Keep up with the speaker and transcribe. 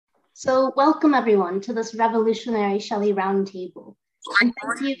So welcome everyone to this revolutionary Shelley Roundtable. And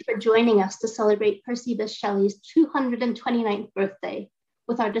thank you for joining us to celebrate Percy Bysshe Shelley's 229th birthday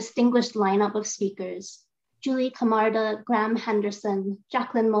with our distinguished lineup of speakers, Julie Camarda, Graham Henderson,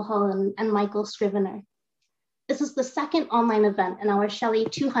 Jacqueline Mulhallen, and Michael Scrivener. This is the second online event in our Shelley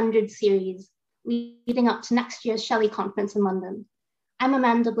 200 series, leading up to next year's Shelley Conference in London. I'm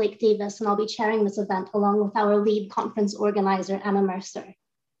Amanda Blake Davis, and I'll be chairing this event along with our lead conference organizer, Anna Mercer.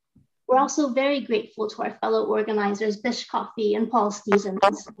 We're also very grateful to our fellow organizers, Bish Coffey and Paul Stevens,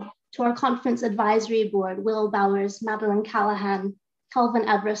 to our conference advisory board, Will Bowers, Madeline Callahan, Kelvin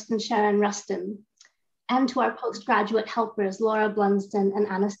Everest, and Sharon Rustin, and to our postgraduate helpers, Laura Blunsden and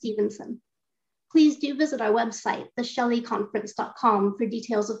Anna Stevenson. Please do visit our website, theshelleyconference.com, for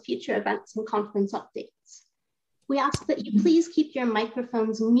details of future events and conference updates. We ask that you please keep your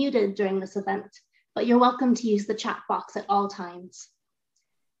microphones muted during this event, but you're welcome to use the chat box at all times.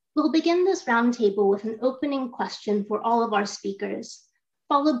 We'll begin this roundtable with an opening question for all of our speakers,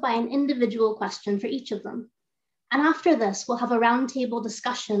 followed by an individual question for each of them. And after this, we'll have a roundtable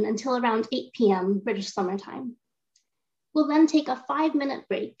discussion until around 8 p.m. British Summer Time. We'll then take a 5-minute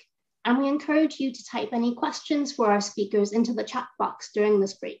break, and we encourage you to type any questions for our speakers into the chat box during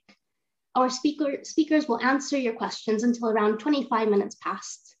this break. Our speakers will answer your questions until around 25 minutes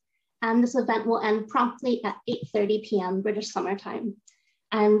past, and this event will end promptly at 8:30 p.m. British Summer Time.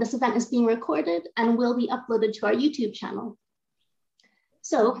 And this event is being recorded and will be uploaded to our YouTube channel.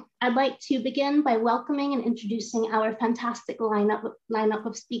 So I'd like to begin by welcoming and introducing our fantastic lineup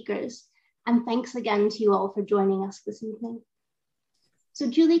of speakers. And thanks again to you all for joining us this evening. So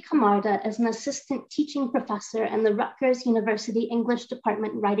Julie Camarda is an assistant teaching professor in the Rutgers University English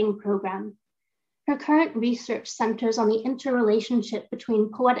Department Writing Program. Her current research centers on the interrelationship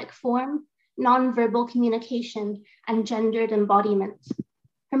between poetic form, nonverbal communication, and gendered embodiment.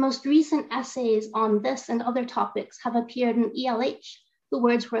 Her most recent essays on this and other topics have appeared in ELH, the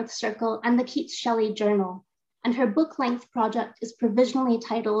Wordsworth Circle, and the Keats Shelley Journal, and her book-length project is provisionally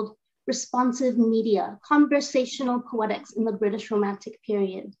titled Responsive Media, Conversational Poetics in the British Romantic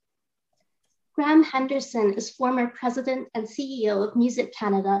Period. Graham Henderson is former president and CEO of Music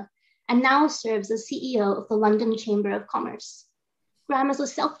Canada, and now serves as CEO of the London Chamber of Commerce. Graham is a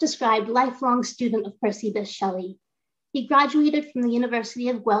self-described lifelong student of Percy Bysshe Shelley. He graduated from the University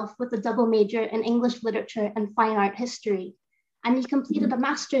of Guelph with a double major in English literature and fine art history, and he completed a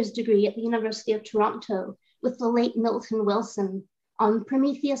master's degree at the University of Toronto with the late Milton Wilson on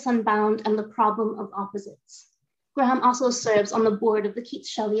Prometheus Unbound and the Problem of Opposites. Graham also serves on the board of the Keats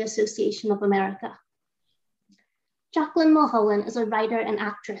Shelley Association of America. Jacqueline Mulhallen is a writer and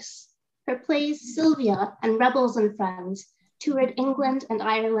actress. Her plays Sylvia and Rebels and Friends toured England and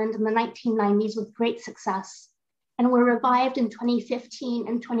Ireland in the 1990s with great success, and were revived in 2015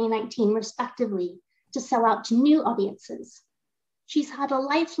 and 2019 respectively to sell out to new audiences. She's had a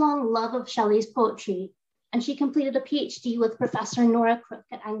lifelong love of Shelley's poetry, and she completed a PhD with Professor Nora Crook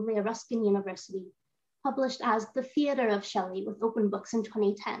at Anglia Ruskin University, published as The Theatre of Shelley with Open Books in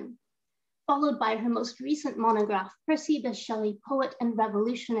 2010, followed by her most recent monograph, Percy Bysshe Shelley, Poet and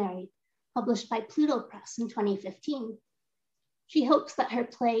Revolutionary, published by Pluto Press in 2015. She hopes that her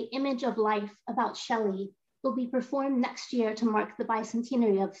play, Image of Life, about Shelley, will be performed next year to mark the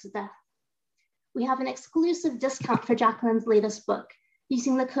bicentenary of his death. We have an exclusive discount for Jacqueline's latest book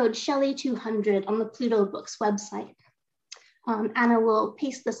using the code Shelley200 on the Pluto Books website. Anna will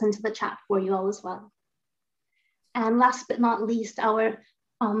paste this into the chat for you all as well. And last but not least, our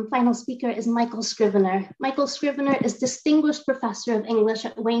final speaker is Michael Scrivener. Michael Scrivener is Distinguished Professor of English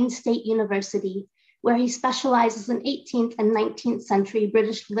at Wayne State University, where he specializes in 18th and 19th century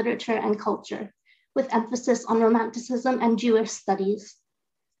British literature and culture, with emphasis on Romanticism and Jewish studies.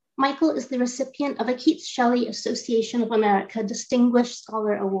 Michael is the recipient of a Keats Shelley Association of America Distinguished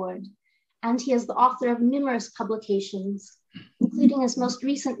Scholar Award, and he is the author of numerous publications, including his most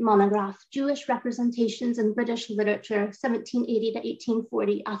recent monograph, Jewish Representations in British Literature, 1780 to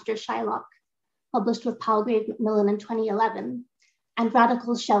 1840 after Shylock, published with Palgrave Macmillan in 2011, and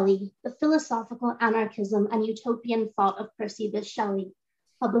Radical Shelley, The Philosophical Anarchism and Utopian Thought of Percy Bysshe Shelley,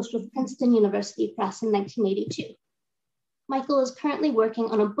 published with Princeton University Press in 1982. Michael is currently working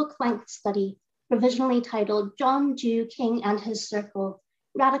on a book-length study provisionally titled John Jew King and His Circle,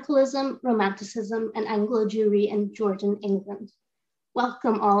 Radicalism, Romanticism, and Anglo-Jewry in Georgian England.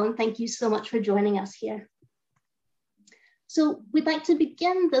 Welcome all, and thank you so much for joining us here. So we'd like to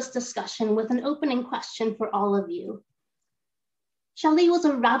begin this discussion with an opening question for all of you. Shelley was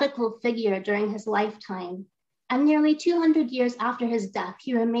a radical figure during his lifetime, and nearly 200 years after his death,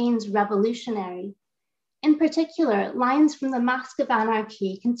 he remains revolutionary. In particular, lines from the Mask of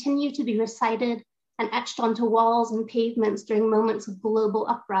Anarchy continue to be recited and etched onto walls and pavements during moments of global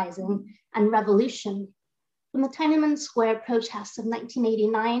uprising and revolution, from the Tiananmen Square protests of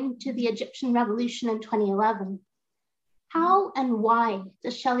 1989 to the Egyptian Revolution in 2011. How and why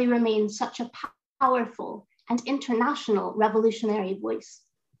does Shelley remain such a powerful and international revolutionary voice?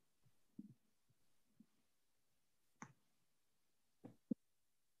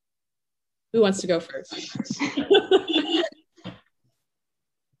 Who wants to go first?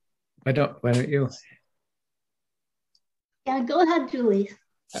 Why don't you? Yeah, go ahead, Julie.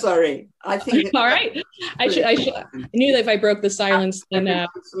 Sorry, I think. All right. I knew that if I broke the silence, then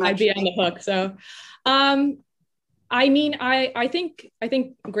I'd be on the hook. So, I mean, I think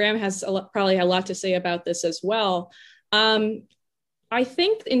Graham has probably a lot to say about this as well. I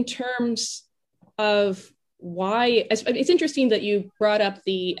think in terms of why, it's interesting that you brought up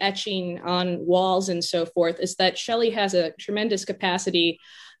the etching on walls and so forth, is that Shelley has a tremendous capacity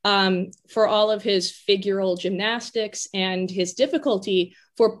for all of his figural gymnastics and his difficulty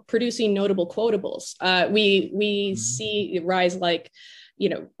for producing notable quotables. We see rise like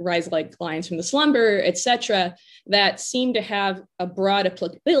lines from the slumber, etc., that seem to have a broad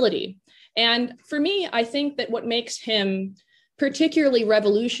applicability. And for me, I think that what makes him particularly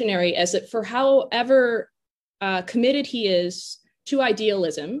revolutionary is that for however committed he is to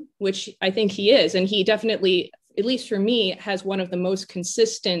idealism, which I think he is, and he definitely, at least for me, has one of the most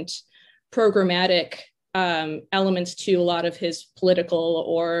consistent programmatic elements to a lot of his political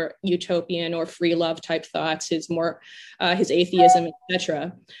or utopian or free love type thoughts, his atheism,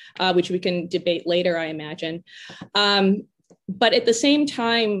 etc., which we can debate later, I imagine. But at the same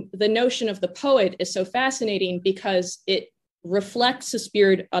time, the notion of the poet is so fascinating because it reflects the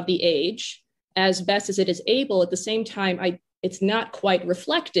spirit of the age as best as it is able. At the same time, it's not quite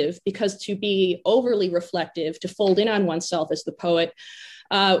reflective, because to be overly reflective, to fold in on oneself as the poet,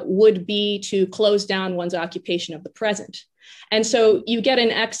 would be to close down one's occupation of the present. And so you get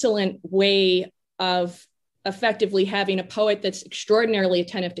an excellent way of effectively having a poet that's extraordinarily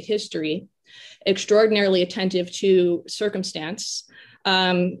attentive to history, extraordinarily attentive to circumstance,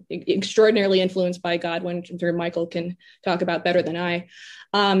 extraordinarily influenced by God, which I'm sure Michael can talk about better than I.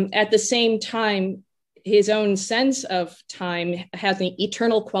 At the same time, his own sense of time has an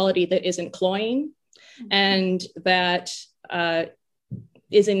eternal quality that isn't cloying and that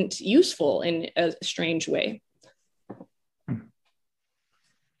isn't useful in a strange way.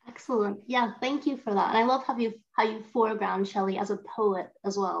 Excellent. Yeah, thank you for that. And I love how you foreground Shelley as a poet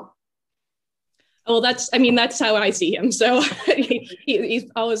as well. Well, that's how I see him. So he's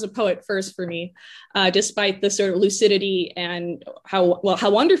always a poet first for me, despite the sort of lucidity and how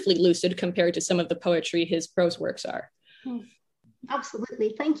wonderfully lucid compared to some of the poetry his prose works are.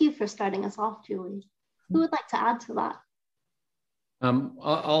 Absolutely. Thank you for starting us off, Julie. Who would like to add to that?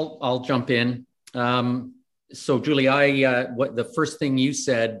 I'll jump in. So Julie, what the first thing you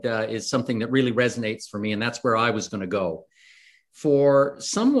said is something that really resonates for me, and that's where I was going to go. For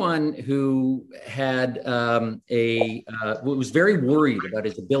someone who had was very worried about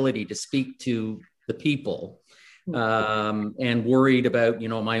his ability to speak to the people, and worried about,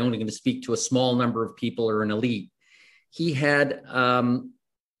 am I only going to speak to a small number of people or an elite? He had an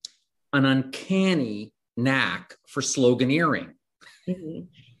uncanny knack for sloganeering. Mm-hmm.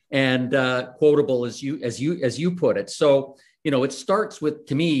 And quotable, as you put it. So, it starts with,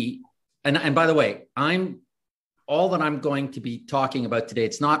 to me, and by the way, all that I'm going to be talking about today,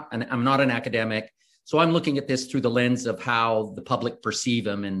 I'm not an academic, so I'm looking at this through the lens of how the public perceive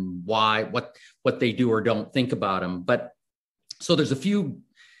him and what they do or don't think about him. But so there's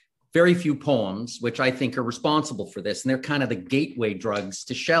very few poems which I think are responsible for this, and they're kind of the gateway drugs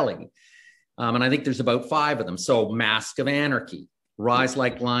to Shelley. And I think there's about 5 of them. So Mask of Anarchy, Rise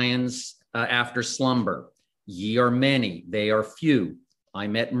like Lions After Slumber, Ye are Many, They are Few, I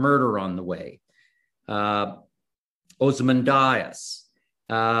Met Murder on the Way, Ozymandias,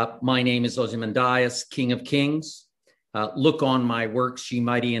 My Name is Ozymandias, King of Kings, Look on My Works, Ye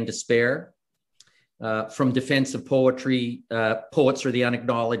Mighty in Despair, From Defense of Poetry, Poets Are the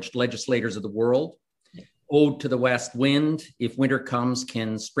Unacknowledged Legislators of the World, Ode to the West Wind, If Winter Comes,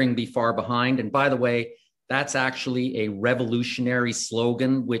 Can Spring Be Far Behind? And by the way, that's actually a revolutionary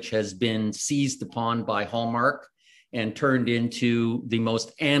slogan which has been seized upon by Hallmark and turned into the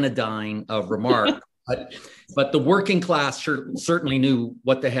most anodyne of remark. But the working class certainly knew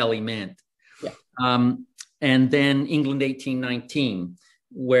what the hell he meant. Yeah. And then England 1819,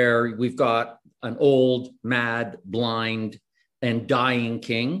 where we've got an old, mad, blind, and dying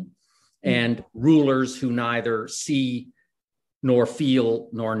king, and rulers who neither see nor feel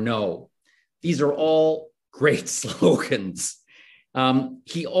nor know. These are all great slogans.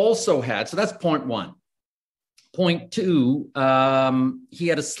 He also had, so that's point one. Point two, he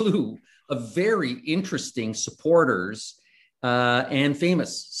had a slew of very interesting supporters and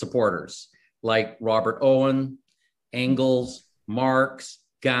famous supporters like Robert Owen, Engels, Marx,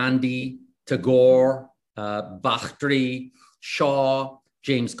 Gandhi, Tagore, Bhattacharya, Shaw,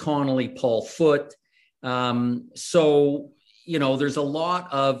 James Connolly, Paul Foote. So, there's a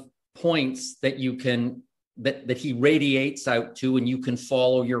lot of points that you can, that he radiates out to, and you can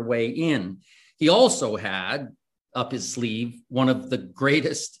follow your way in. He also had up his sleeve one of the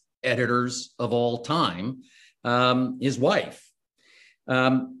greatest editors of all time, his wife.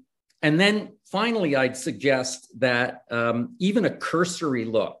 And then finally, I'd suggest that even a cursory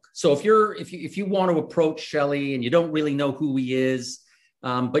look. So if you want to approach Shelley and you don't really know who he is,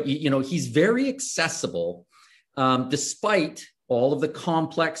 but he's very accessible, despite all of the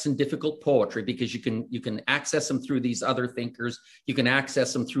complex and difficult poetry, because you can access him through these other thinkers. You can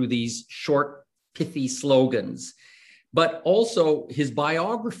access him through these short, pithy slogans. But also his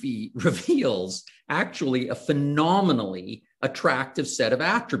biography reveals actually a phenomenally attractive set of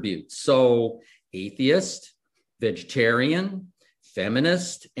attributes. So atheist, vegetarian,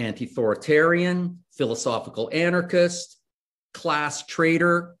 feminist, anti-authoritarian, philosophical anarchist, class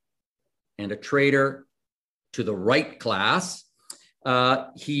traitor, and a traitor to the right class.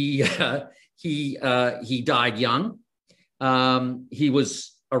 He died young. He was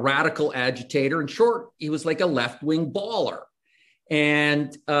a radical agitator. In short, he was like a left-wing baller.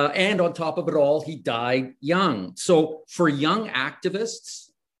 And on top of it all, he died young. So for young activists,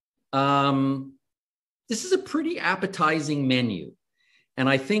 this is a pretty appetizing menu. And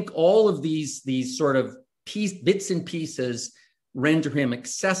I think all of these sort of bits and pieces render him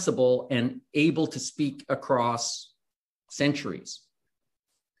accessible and able to speak across centuries.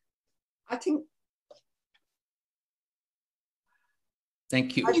 I think.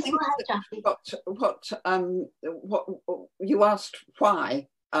 Thank you. I think what you asked why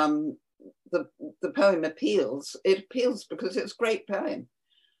the poem appeals. It appeals because it's a great poem.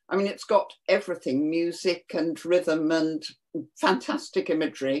 I mean, it's got everything: music and rhythm and fantastic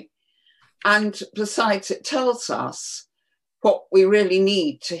imagery. And besides, it tells us what we really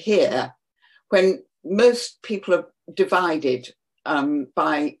need to hear when most people are divided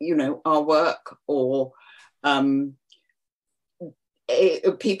by, our work or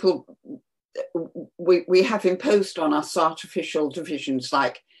people. We have imposed on us artificial divisions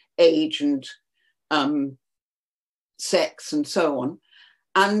like age and sex and so on.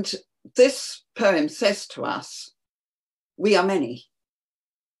 And this poem says to us, we are many.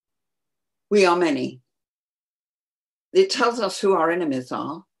 We are many. It tells us who our enemies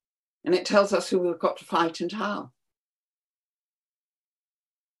are, and it tells us who we've got to fight and how.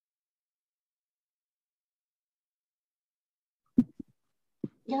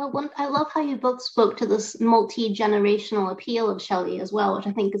 Yeah, I love how you both spoke to this multi-generational appeal of Shelley as well, which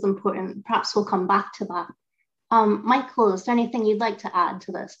I think is important. Perhaps we'll come back to that. Michael, is there anything you'd like to add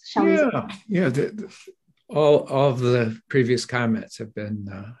to this? Shelley's all of the previous comments have been,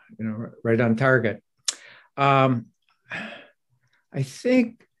 right on target. I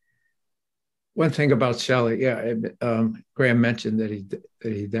think one thing about Shelley, Graham mentioned that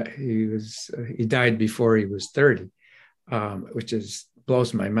he died before he was 30, which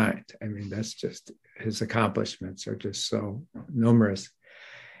blows my mind. I mean, that's just, his accomplishments are just so numerous.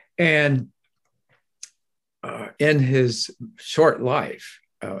 And in his short life,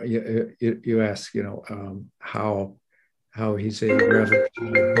 you ask, how he's a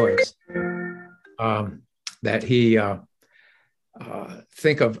revolutionary voice, that he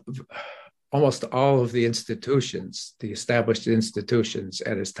think of almost all of the institutions, the established institutions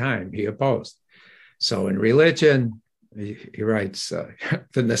at his time, he opposed. So in religion, he writes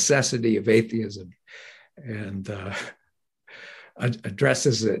the necessity of atheism and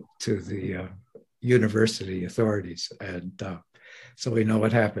addresses it to the university authorities. And so we know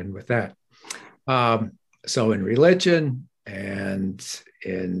what happened with that. So in religion and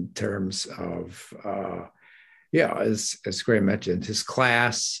in terms of, as Graham mentioned, his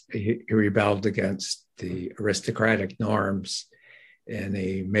class, he rebelled against the aristocratic norms in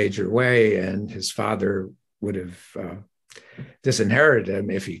a major way, and his father would have disinherited him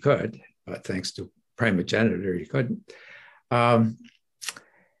if he could, but thanks to primogeniture, he couldn't.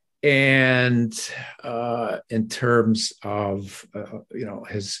 And in terms of,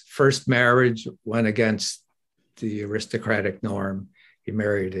 his first marriage went against the aristocratic norm. He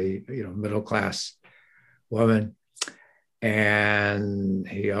married a, middle-class woman. And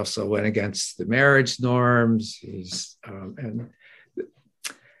he also went against the marriage norms. And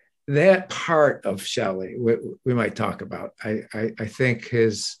that part of Shelley we might talk about. I think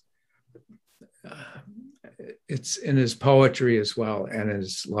his it's in his poetry as well and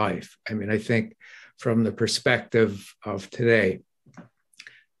his life. I mean, I think from the perspective of today,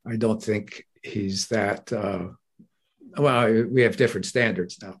 I don't think he's that, well, we have different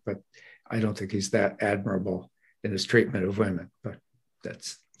standards now, but I don't think he's that admirable in his treatment of women, but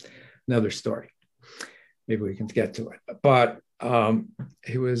that's another story. Maybe we can get to it. But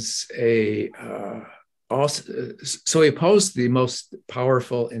he was so he opposed the most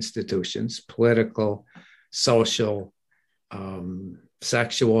powerful institutions, political, social,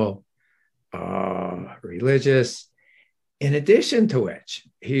 sexual, religious, in addition to which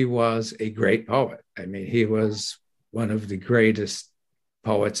he was a great poet. I mean, he was one of the greatest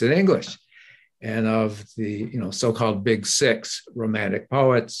poets in English. And of the so-called Big Six Romantic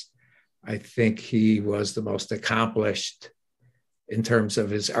poets, I think he was the most accomplished in terms of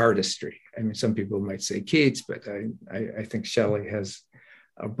his artistry. I mean, some people might say Keats, but I think Shelley has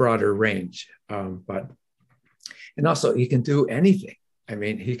a broader range. And also he can do anything. I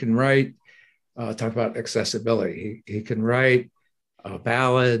mean, he can write, talk about accessibility. He can write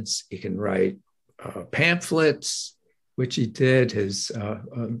ballads. He can write pamphlets, which he did. His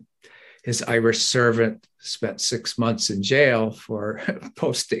Irish servant spent 6 months in jail for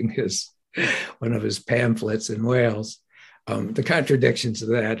posting one of his pamphlets in Wales. The contradictions of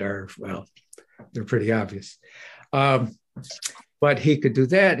that are, well, they're pretty obvious. But he could do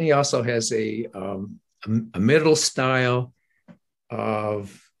that. And he also has a middle style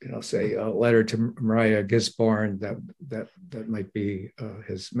of, say, a letter to Maria Gisborne, that might be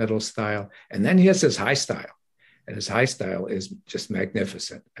his middle style. And then he has his high style. And his high style is just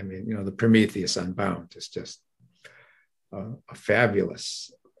magnificent. I mean, the Prometheus Unbound is just a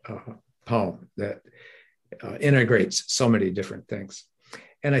fabulous poem that integrates so many different things.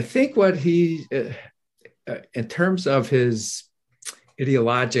 And I think what he, in terms of his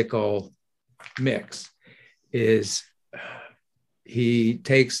ideological mix, is he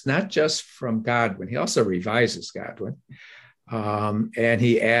takes not just from Godwin, he also revises Godwin, and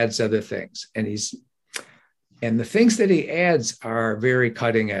he adds other things. And the things that he adds are very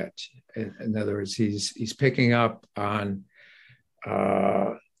cutting edge. In other words, he's picking up on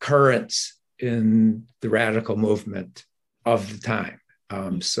currents in the radical movement of the time.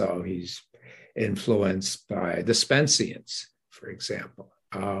 So he's influenced by the Spenceans, for example.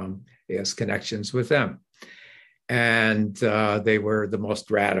 He has connections with them. And they were the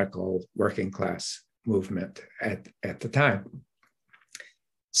most radical working class movement at the time.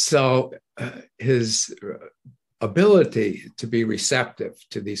 So his ability to be receptive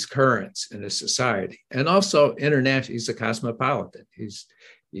to these currents in his society, and also international, he's a cosmopolitan. He's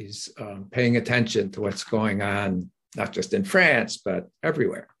paying attention to what's going on, not just in France, but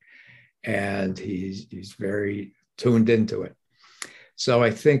everywhere. And he's very tuned into it. So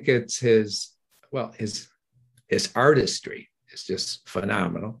I think it's his artistry is just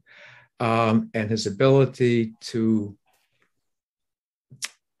phenomenal. And his ability to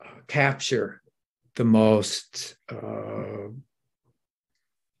capture the most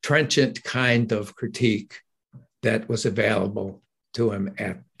trenchant kind of critique that was available to him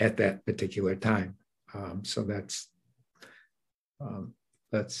at that particular time. So that's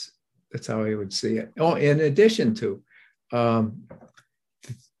how I would see it. Oh, in addition to that,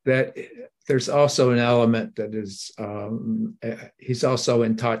 there's also an element that is, he's also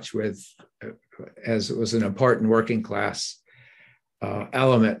in touch with, as it was an important working class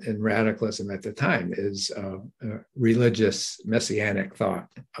element in radicalism at the time, is religious messianic thought.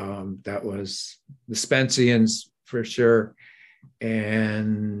 That was the Spenceans for sure,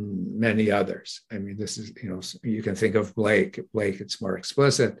 and many others. I mean, this is, you can think of Blake. It's more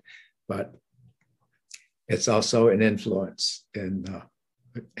explicit, but it's also an influence in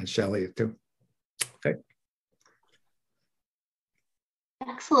Shelley too. Okay.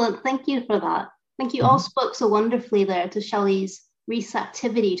 Excellent. Thank you for that. I think you all spoke so wonderfully there to Shelley's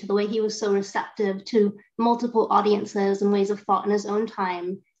receptivity, to the way he was so receptive to multiple audiences and ways of thought in his own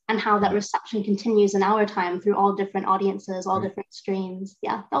time, and how that reception continues in our time through all different audiences, all different strains.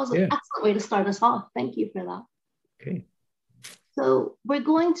 Yeah, that was an excellent way to start us off. Thank you for that. Okay. So we're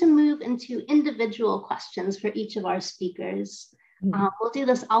going to move into individual questions for each of our speakers. We'll do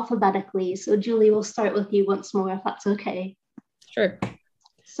this alphabetically. So Julie, we'll start with you once more, if that's okay. Sure.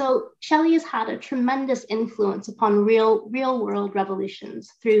 So Shelley has had a tremendous influence upon real world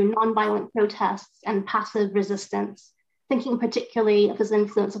revolutions through nonviolent protests and passive resistance, thinking particularly of his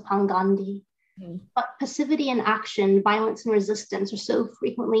influence upon Gandhi. But passivity and action, violence and resistance are so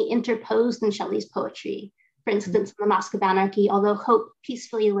frequently interposed in Shelley's poetry, For instance, in The Mask of Anarchy, although hope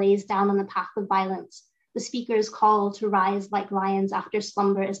peacefully lays down on the path of violence, the speaker's call to rise like lions after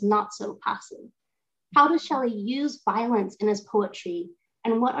slumber is not so passive. How does Shelley use violence in his poetry,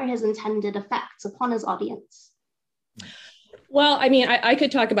 and what are his intended effects upon his audience? Well, I mean, I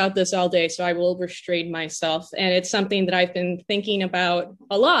could talk about this all day, so I will restrain myself. And it's something that I've been thinking about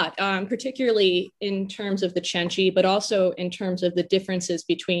a lot, particularly in terms of the Cenci, but also in terms of the differences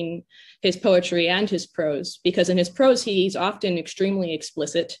between his poetry and his prose, because in his prose, he's often extremely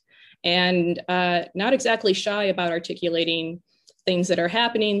explicit and not exactly shy about articulating things that are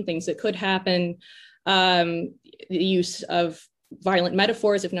happening, things that could happen, the use of violent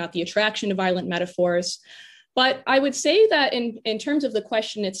metaphors, if not the attraction of violent metaphors. But I would say that in terms of the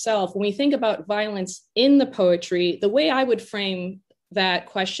question itself, when we think about violence in the poetry, the way I would frame that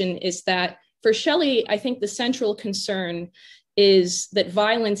question is that for Shelley, I think the central concern is that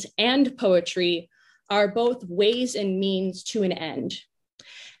violence and poetry are both ways and means to an end.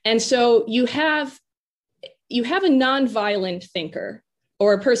 And so you have a nonviolent thinker,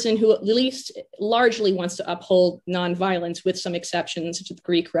 or a person who at least largely wants to uphold nonviolence, with some exceptions to the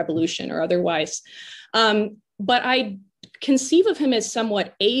Greek Revolution or otherwise. But I conceive of him as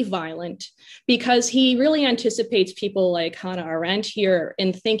somewhat aviolent, because he really anticipates people like Hannah Arendt here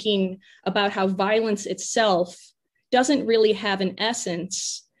in thinking about how violence itself doesn't really have an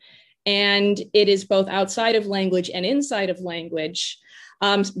essence, and it is both outside of language and inside of language.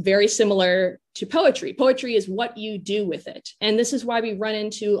 Very similar to poetry. Poetry is what you do with it. And this is why we run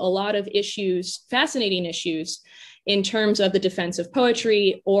into a lot of issues, fascinating issues, in terms of the defense of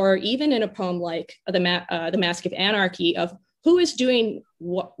poetry, or even in a poem like The Mask of Anarchy, of who is doing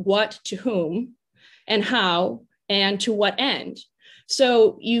what to whom, and how, and to what end.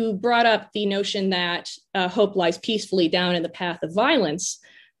 So you brought up the notion that hope lies peacefully down in the path of violence.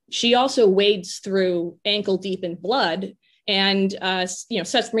 She also wades through ankle deep in blood. And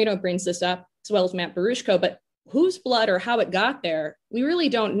Seth Marino brings this up, as well as Matt Barushko, but whose blood or how it got there, we really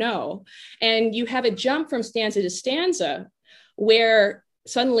don't know. And you have a jump from stanza to stanza where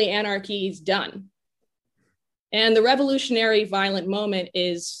suddenly anarchy is done. And the revolutionary violent moment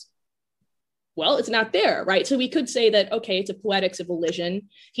is, well, it's not there, right? So we could say that, okay, it's a poetics of elision.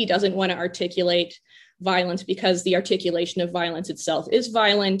 He doesn't want to articulate violence because the articulation of violence itself is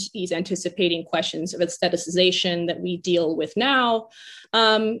violent. He's anticipating questions of aestheticization that we deal with now.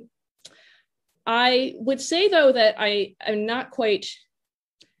 I would say, though, that I am not quite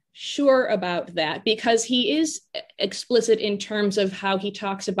sure about that, because he is explicit in terms of how he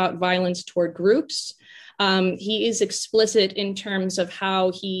talks about violence toward groups. He is explicit in terms of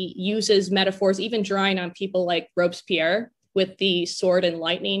how he uses metaphors, even drawing on people like Robespierre with the sword and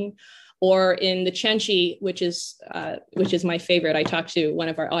lightning, or in the Cenci, which is my favorite. I talk to one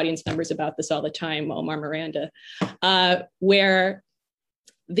of our audience members about this all the time, Omar Miranda, where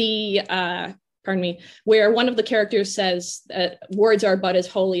one of the characters says that words are but as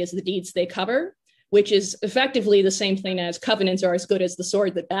holy as the deeds they cover, which is effectively the same thing as covenants are as good as the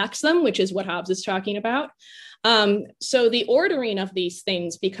sword that backs them, which is what Hobbes is talking about. So the ordering of these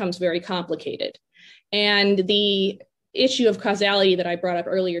things becomes very complicated. And the issue of causality that I brought up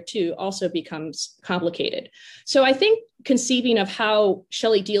earlier too also becomes complicated. So I think conceiving of how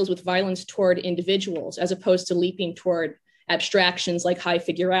Shelley deals with violence toward individuals, as opposed to leaping toward abstractions like high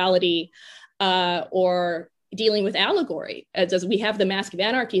figurality, or dealing with allegory, as we have The Mask of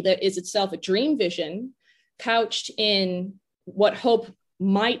Anarchy, that is itself a dream vision couched in what hope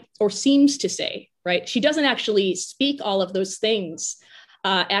might or seems to say, right? She doesn't actually speak all of those things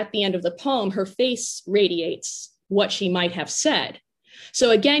at the end of the poem. Her face radiates what she might have said.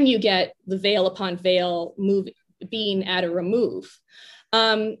 So again, you get the veil upon veil being at a remove.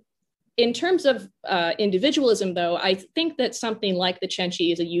 In terms of individualism, though, I think that something like the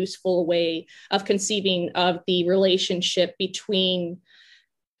Cenci is a useful way of conceiving of the relationship between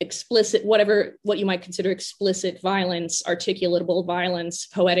explicit, what you might consider explicit violence, articulatable violence,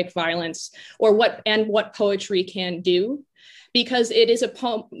 poetic violence, or what poetry can do, because it is a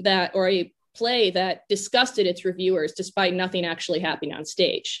poem or a play that disgusted its reviewers despite nothing actually happening on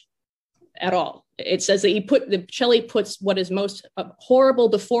stage at all. It says that Shelley puts what is most horrible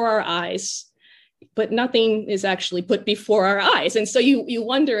before our eyes, but nothing is actually put before our eyes. And so you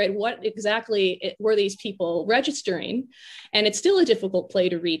wonder at what exactly were these people registering? And it's still a difficult play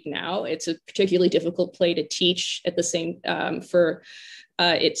to read now. It's a particularly difficult play to teach at the same for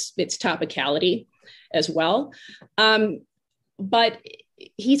its topicality as well. But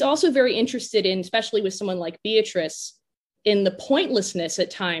he's also very interested in, especially with someone like Beatrice, in the pointlessness at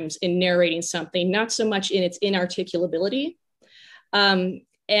times in narrating something, not so much in its inarticulability.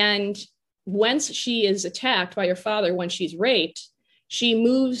 And once she is attacked by her father, when she's raped, she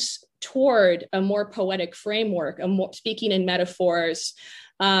moves toward a more poetic framework, speaking in metaphors,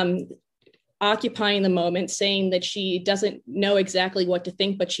 occupying the moment, saying that she doesn't know exactly what to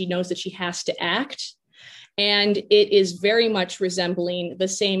think, but she knows that she has to act. And it is very much resembling the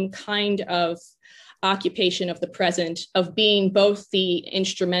same kind of occupation of the present, of being both the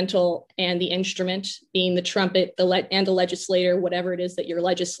instrumental and the instrument, being the trumpet and the legislator, whatever it is that you're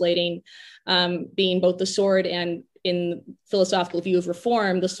legislating, being both the sword and, in philosophical view of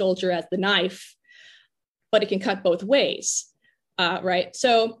reform, the soldier as the knife, but it can cut both ways, right?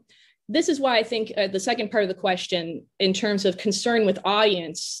 So this is why I think the second part of the question, in terms of concern with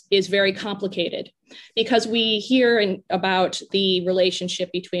audience, is very complicated, because we hear about the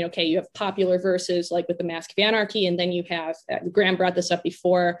relationship between, okay, you have popular verses like with the Mask of Anarchy, and then you have, Graham brought this up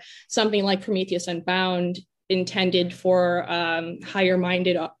before, something like Prometheus Unbound, intended for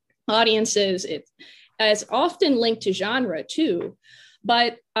higher-minded audiences. It's often linked to genre too,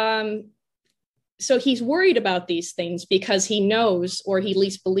 but so he's worried about these things because he knows, or he at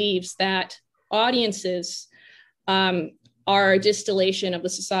least believes, that audiences are a distillation of the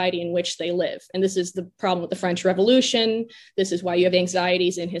society in which they live. And this is the problem with the French Revolution. This is why you have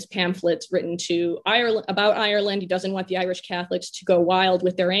anxieties in his pamphlets written to Ireland, about Ireland. He doesn't want the Irish Catholics to go wild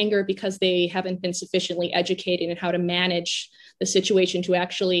with their anger because they haven't been sufficiently educated in how to manage the situation to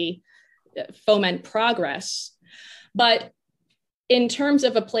actually foment progress. But in terms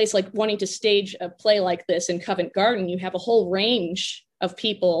of a place like wanting to stage a play like this in Covent Garden, you have a whole range of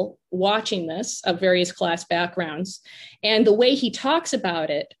people watching this, of various class backgrounds. And the way he talks about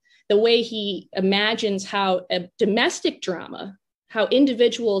it, the way he imagines how a domestic drama, how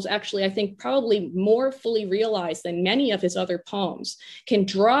individuals actually, I think, probably more fully realized than many of his other poems, can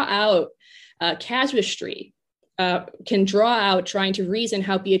draw out casuistry, can draw out trying to reason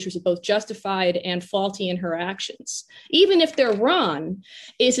how Beatrice is both justified and faulty in her actions, even if they're wrong,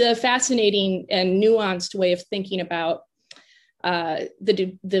 is a fascinating and nuanced way of thinking about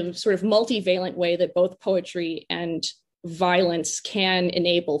the sort of multivalent way that both poetry and violence can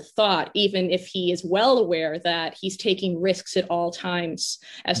enable thought, even if he is well aware that he's taking risks at all times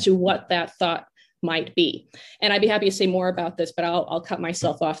as to what that thought might be. And I'd be happy to say more about this, but I'll cut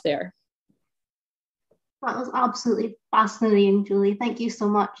myself off there. That was absolutely fascinating, Julie. Thank you so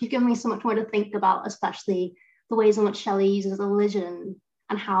much. You've given me so much more to think about, especially the ways in which Shelley uses religion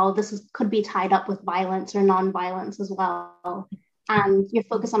and how this could be tied up with violence or non-violence as well. And your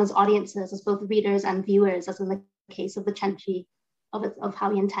focus on his audiences as both readers and viewers, as in the case of the Cenci, of how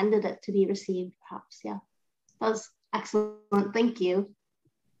he intended it to be received, perhaps. Yeah, that was excellent. Thank you.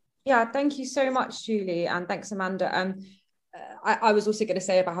 Yeah, thank you so much, Julie, and thanks, Amanda. I was also going to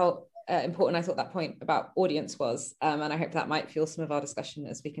say about how important I thought that point about audience was, and I hope that might fuel some of our discussion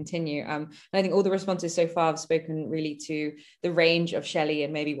as we continue. And I think all the responses so far have spoken really to the range of Shelley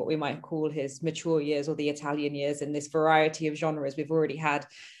and maybe what we might call his mature years or the Italian years in this variety of genres. We've already had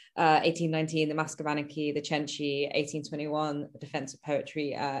 1819, The Mask of Anarchy, The Cenci, 1821, The Defense of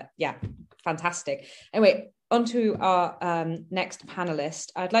Poetry. Yeah, fantastic. Anyway, on to our next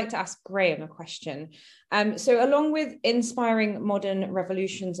panelist. I'd like to ask Graham a question. So along with inspiring modern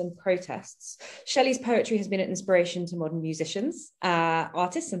revolutions and protests, Shelley's poetry has been an inspiration to modern musicians,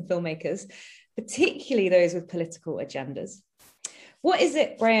 artists and filmmakers, particularly those with political agendas. What is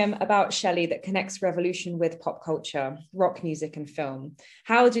it, Graham, about Shelley that connects revolution with pop culture, rock music and film?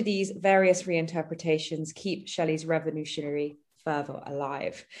 How do these various reinterpretations keep Shelley's revolutionary fervor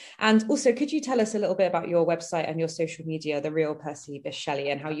alive? And also, could you tell us a little bit about your website and your social media, The Real Percy Bysshe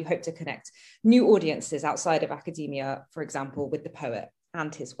Shelley, and how you hope to connect new audiences outside of academia, for example, with the poet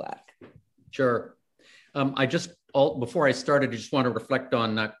and his work? Sure. Before I started, I just want to reflect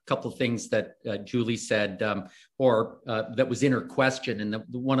on a couple of things that Julie said, that was in her question. And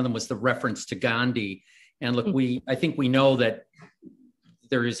one of them was the reference to Gandhi. And look, I think we know that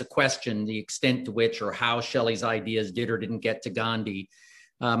there is a question, the extent to which or how Shelley's ideas did or didn't get to Gandhi.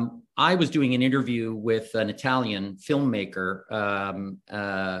 I was doing an interview with an Italian filmmaker,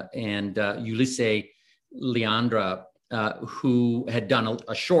 and Ulisse Leandra, who had done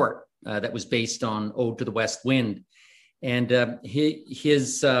a short that was based on Ode to the West Wind. And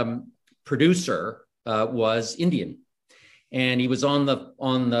his producer was Indian. And he was on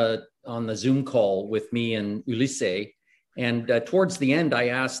the Zoom call with me and Ulisse. And towards the end, I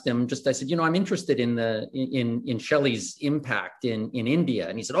asked him, I said, I'm interested in Shelley's impact in India.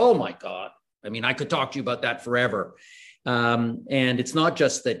 And he said, oh my God, I mean, I could talk to you about that forever. And it's not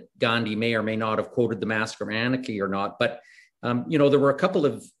just that Gandhi may or may not have quoted The Mask of Anarchy or not, but, there were a couple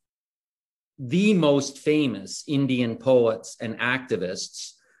of the most famous Indian poets and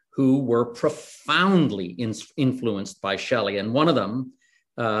activists who were profoundly influenced by Shelley. And one of them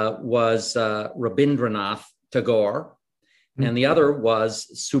was Rabindranath Tagore, and the other was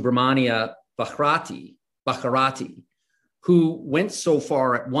Subramania Bharati, who went so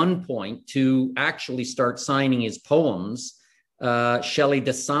far at one point to actually start signing his poems Shelley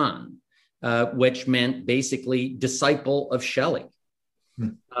Dasan, which meant basically disciple of Shelley.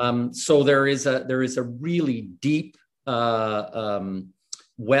 So there is a really deep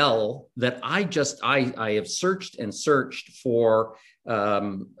well that I have searched and searched for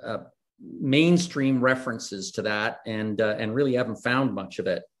mainstream references to that, and really haven't found much of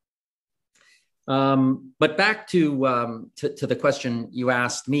it. But back to the question you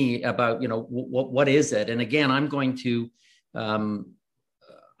asked me about, what is it? And again, I'm going to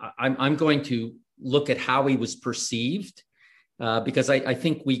look at how he was perceived, because I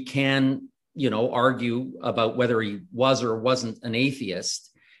think we can, argue about whether he was or wasn't an atheist,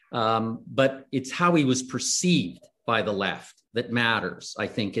 but it's how he was perceived by the left that matters, I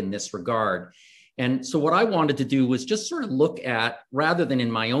think, in this regard. And so what I wanted to do was just sort of look at, rather than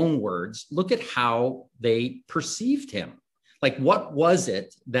in my own words, look at how they perceived him. Like, what was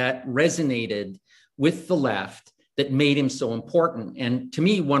it that resonated with the left that made him so important? And to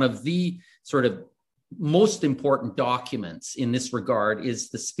me, one of the sort of most important documents in this regard is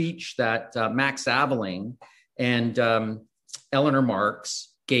the speech that Max Aveling and Eleanor Marx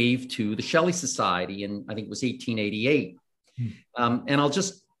gave to the Shelley Society in, I think it was 1888. And I'll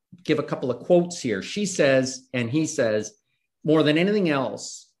just give a couple of quotes here. She says, and he says, more than anything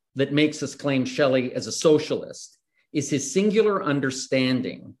else that makes us claim Shelley as a socialist is his singular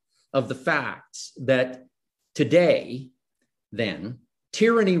understanding of the facts that today, then,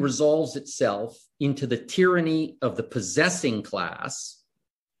 tyranny resolves itself into the tyranny of the possessing class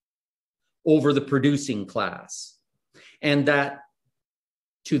over the producing class. And that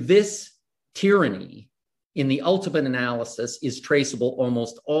to this tyranny, in the ultimate analysis, is traceable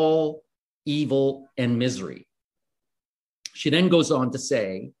almost all evil and misery. She then goes on to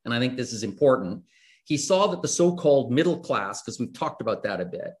say, and I think this is important, he saw that the so-called middle class, because we've talked about that a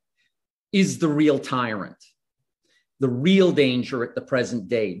bit, is the real tyrant, the real danger at the present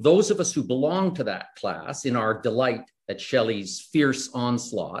day. Those of us who belong to that class, in our delight at Shelley's fierce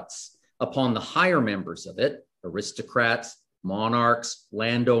onslaughts upon the higher members of it, aristocrats, monarchs,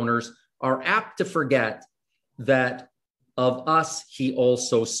 landowners, are apt to forget that of us he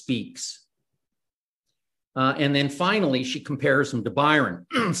also speaks. And then finally, she compares him to Byron.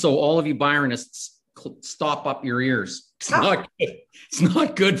 So all of you Byronists, stop up your ears. It's not good. It's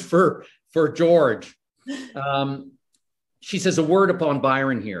not good for George. She says a word upon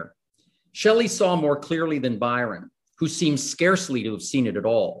Byron here. Shelley saw more clearly than Byron, who seems scarcely to have seen it at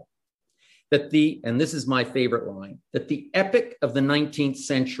all, that and this is my favorite line, that the epic of the 19th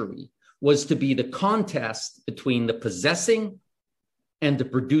century was to be the contest between the possessing and the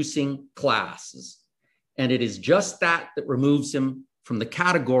producing classes. And it is just that removes him from the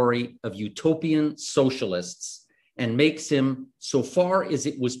category of utopian socialists and makes him, so far as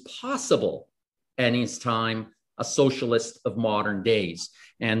it was possible in his time, a socialist of modern days.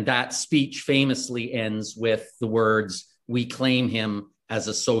 And that speech famously ends with the words, "We claim him as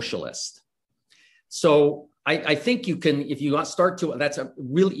a socialist." So I think you can, if you start to, that's a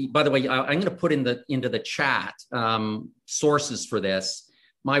really, by the way, I'm going to put into the chat sources for this.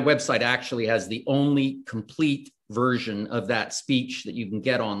 My website actually has the only complete version of that speech that you can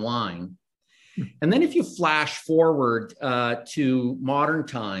get online. And then if you flash forward to modern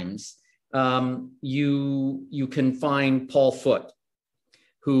times, you can find Paul Foote,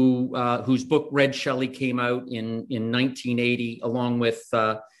 whose book Red Shelley came out in 1980, along with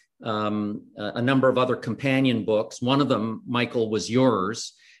a number of other companion books. One of them, Michael, was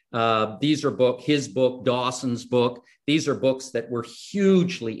yours. These are his book, Dawson's book. These are books that were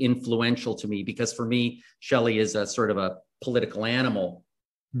hugely influential to me, because for me, Shelley is a sort of a political animal.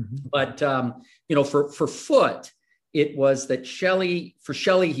 Mm-hmm. But, for Foote, it was that for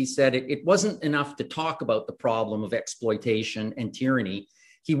Shelley, he said it wasn't enough to talk about the problem of exploitation and tyranny.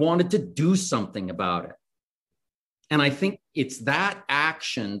 He wanted to do something about it. And I think it's that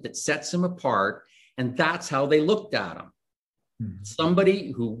action that sets him apart. And that's how they looked at him. Mm-hmm.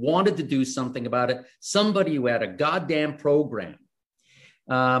 Somebody who wanted to do something about it, somebody who had a goddamn program.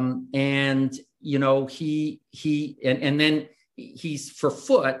 And then he's, for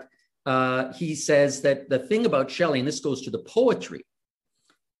Foote, he says that the thing about Shelley, and this goes to the poetry,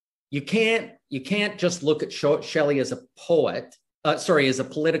 you can't just look at Shelley as a poet, as a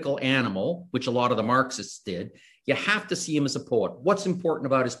political animal, which a lot of the Marxists did. You have to see him as a poet. What's important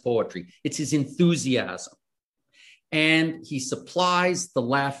about his poetry? It's his enthusiasm. And he supplies the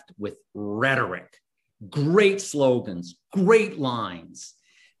left with rhetoric, great slogans, great lines.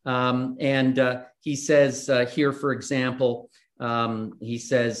 He says here, for example, he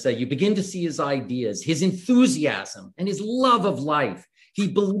says, you begin to see his ideas, his enthusiasm, and his love of life. He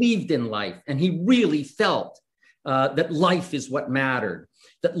believed in life, and he really felt that life is what mattered,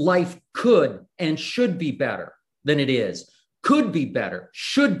 that life could and should be better than it is, could be better,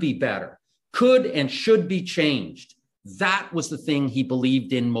 should be better, could and should be changed. That was the thing he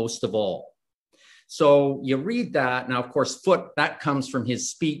believed in most of all. So you read that. Now, of course, that comes from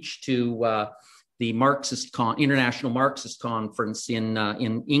his speech to the International Marxist Conference in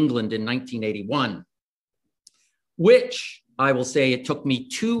England in 1981, which I will say it took me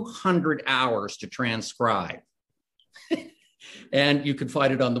 200 hours to transcribe. And you can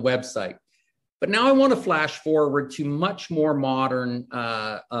find it on the website. But now I want to flash forward to much more modern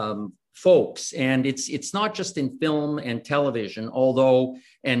folks, and it's not just in film and television, although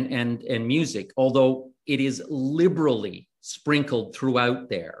and music, although it is liberally sprinkled throughout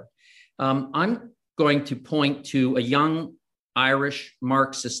there. I'm going to point to a young Irish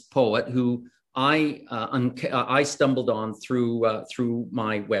Marxist poet who I stumbled on through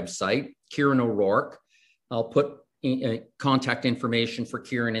my website, Kieran O'Rourke. I'll put contact information for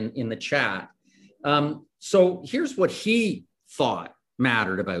Kieran in the chat. So here's what he thought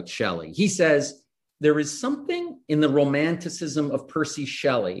mattered about Shelley. He says, there is something in the romanticism of Percy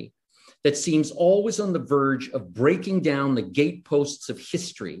Shelley that seems always on the verge of breaking down the gateposts of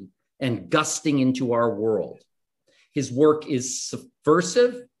history and gusting into our world. His work is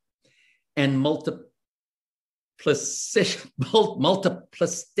subversive and multiplicious,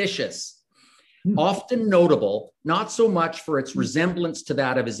 often notable, not so much for its resemblance to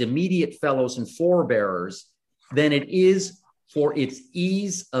that of his immediate fellows and forebearers than it is for its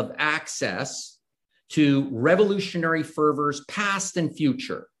ease of access to revolutionary fervors past and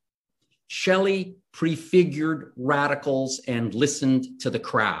future. Shelley prefigured radicals and listened to the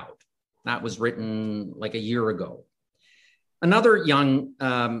crowd. That was written like a year ago. Another young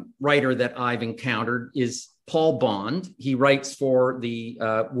writer that I've encountered is Paul Bond. He writes for the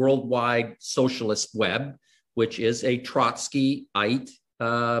Worldwide Socialist Web, which is a Trotskyite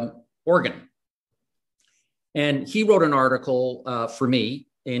organ. And he wrote an article for me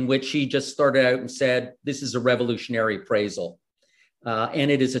in which he just started out and said, this is a revolutionary appraisal. And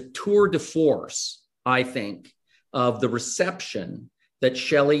it is a tour de force, I think, of the reception that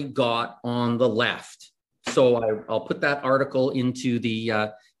Shelley got on the left. So I'll put that article into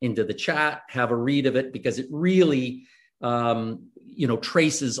the chat, have a read of it, because it really,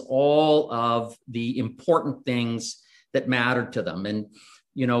 traces all of the important things that mattered to them. And,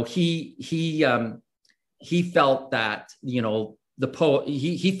 he felt that,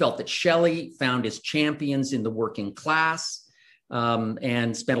 he felt that Shelley found his champions in the working class,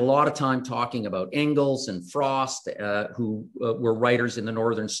 and spent a lot of time talking about Engels and Frost, who were writers in the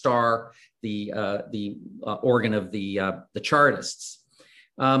Northern Star, the organ of the Chartists.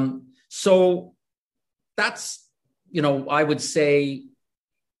 So that's, I would say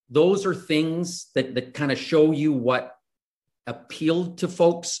those are things that kind of show you what appealed to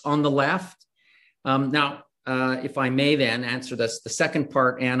folks on the left. Now, if I may then answer the second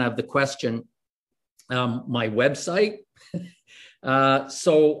part, Anna, of the question, my website.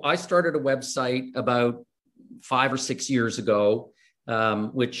 So I started a website about 5 or 6 years ago,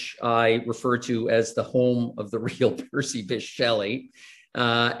 which I refer to as the home of the real Percy Bysshe Shelley.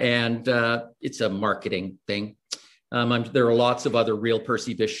 And it's a marketing thing. There are lots of other real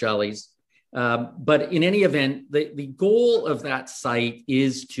Percy Bysshe Shelleys. But in any event, the goal of that site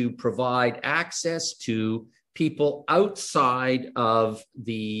is to provide access to people outside of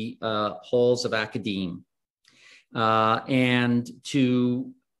the halls of academe, and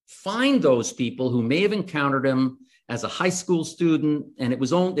to find those people who may have encountered him as a high school student, and it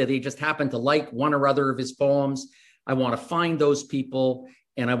was only that they just happened to like one or other of his poems. I want to find those people,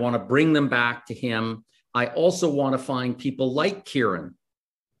 and I want to bring them back to him. I also want to find people like Kieran,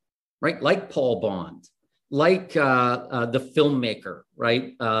 right? Like Paul Bond, like the filmmaker,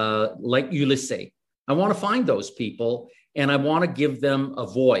 right? Like Ulysses. I want to find those people, and I want to give them a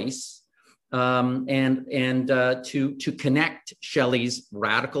voice, and to connect Shelley's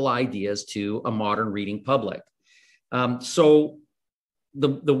radical ideas to a modern reading public. So the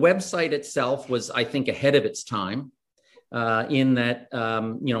website itself was, I think, ahead of its time, in that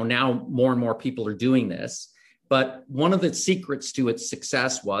now more and more people are doing this. But one of the secrets to its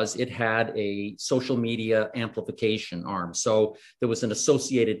success was it had a social media amplification arm. So there was an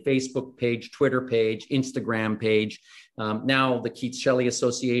associated Facebook page, Twitter page, Instagram page. Now the Keats Shelley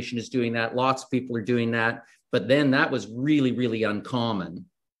Association is doing that. Lots of people are doing that. but then that was really, really uncommon.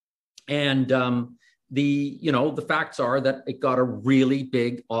 And the facts are that it got a really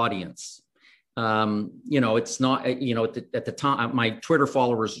big audience. It's not, at the time, my Twitter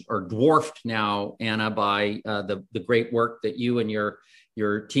followers are dwarfed now, Anna, by the great work that you and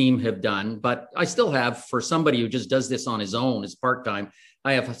your team have done. But I still have, for somebody who just does this on his own as part-time,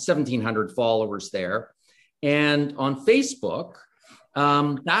 I have 1,700 followers there. And on Facebook,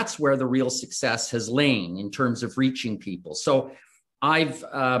 that's where the real success has lain in terms of reaching people. So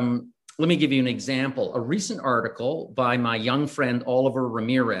let me give you an example. A recent article by my young friend, Oliver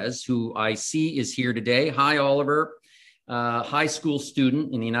Ramirez, who I see is here today. Hi, Oliver. High school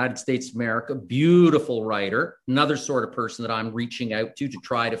student in the United States of America, beautiful writer, another sort of person that I'm reaching out to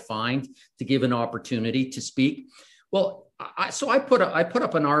try to find, to give an opportunity to speak. Well, I put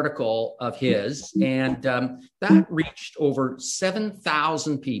up an article of his, and that reached over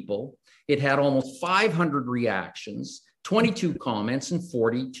 7,000 people. It had almost 500 reactions, 22 comments, and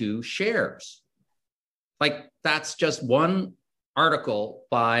 42 shares. Like, that's just one article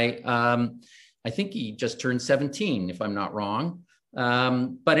by, I think he just turned 17, if I'm not wrong.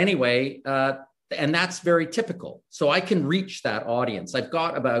 But anyway, and that's very typical. So I can reach that audience. I've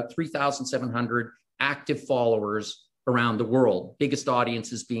got about 3,700 active followers around the world, biggest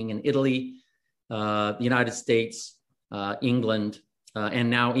audiences being in Italy, the United States, England,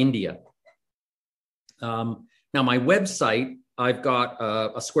 and now India. Now, my website, I've got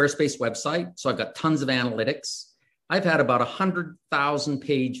a Squarespace website, so I've got tons of analytics. I've had about 100,000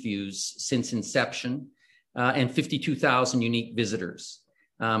 page views since inception, and 52,000 unique visitors.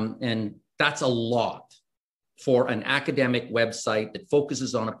 And that's a lot for an academic website that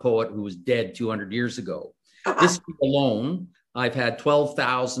focuses on a poet who was dead 200 years ago. This week alone, I've had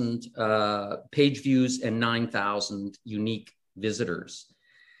 12,000 page views and 9,000 unique visitors.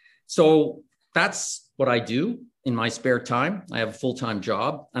 So that's what I do in my spare time. I have a full-time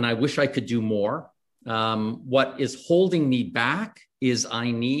job, and I wish I could do more. What is holding me back is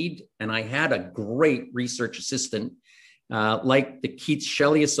and I had a great research assistant, like the Keats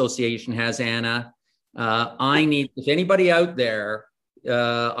Shelley Association has, Anna. If anybody out there,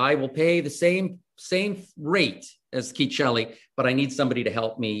 I will pay the same rate as Keats Shelley, but I need somebody to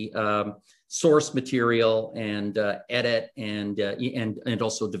help me source material and edit and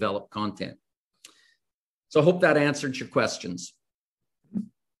also develop content. So I hope that answered your questions.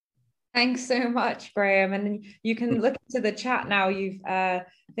 Thanks so much, Graham. And you can look into the chat now. You've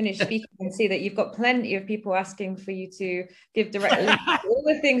finished speaking and see that you've got plenty of people asking for you to give direct links to all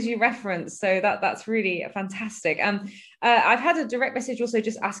the things you referenced. So that's really fantastic. I've had a direct message also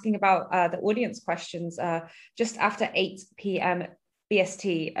just asking about the audience questions. Just after 8 p.m.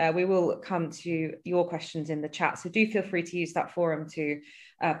 BST, we will come to your questions in the chat. So do feel free to use that forum to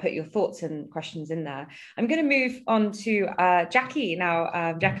put your thoughts and questions in there. I'm going to move on to Jackie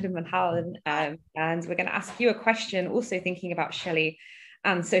now, Jacqueline Mulhallen, and we're going to ask you a question, also thinking about Shelley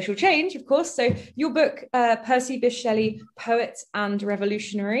and social change, of course. So your book, Percy Bysshe Shelley, Poet and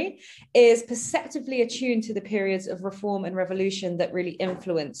Revolutionary, is perceptively attuned to the periods of reform and revolution that really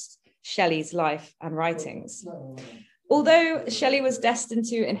influenced Shelley's life and writings. Although Shelley was destined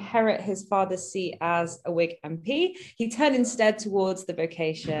to inherit his father's seat as a Whig MP, he turned instead towards the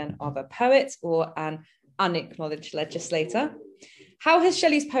vocation of a poet or an unacknowledged legislator. How has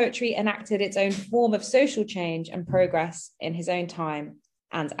Shelley's poetry enacted its own form of social change and progress in his own time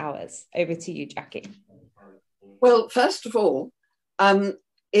and ours? Over to you, Jackie. Well, first of all,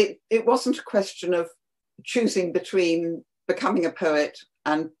 it wasn't a question of choosing between becoming a poet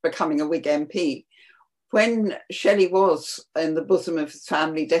and becoming a Whig MP. When Shelley was in the bosom of his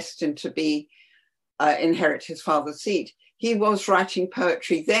family, destined to inherit his father's seat, he was writing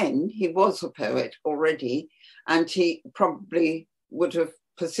poetry then. He was a poet already, and he probably would have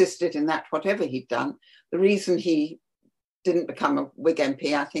persisted in that whatever he'd done. The reason he didn't become a Whig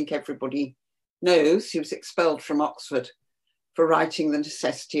MP, I think everybody knows. He was expelled from Oxford for writing The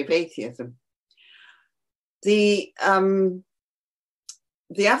Necessity of Atheism. The other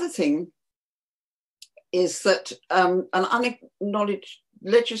thing is that an unacknowledged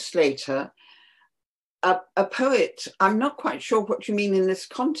legislator, a poet, I'm not quite sure what you mean in this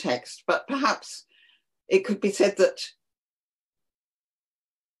context, but perhaps it could be said that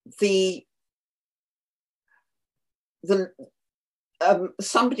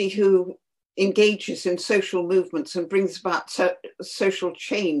somebody who engages in social movements and brings about social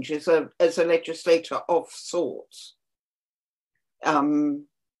change as a legislator of sorts,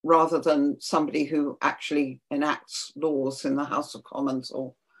 rather than somebody who actually enacts laws in the House of Commons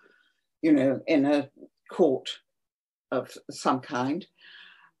or, in a court of some kind.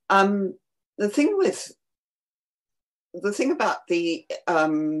 The thing with the thing about the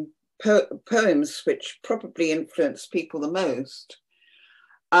poems which probably influenced people the most,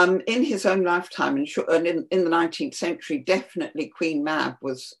 in his own lifetime and in the 19th century, definitely Queen Mab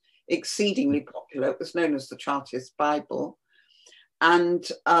was exceedingly popular. It was known as the Chartist Bible. And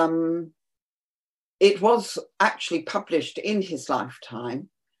it was actually published in his lifetime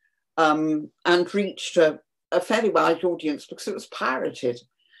and reached a fairly wide audience because it was pirated.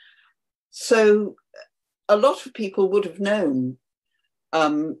 So a lot of people would have known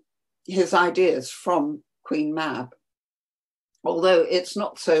his ideas from Queen Mab, although it's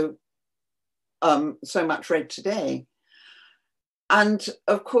not so much read today. And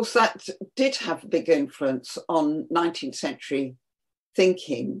of course, that did have a big influence on 19th century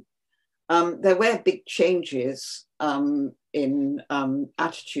thinking. There were big changes in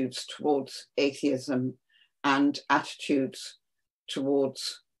attitudes towards atheism and attitudes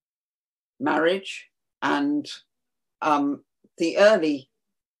towards marriage, and the early,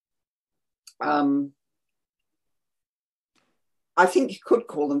 I think you could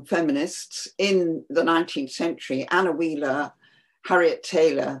call them feminists in the 19th century, Anna Wheeler, Harriet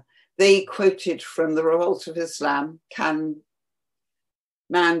Taylor, they quoted from The Revolt of Islam, "Can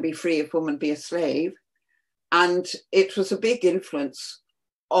man be free if woman be a slave?" And it was a big influence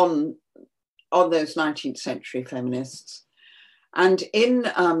on those 19th century feminists. And in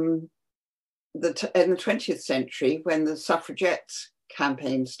the 20th century, when the suffragettes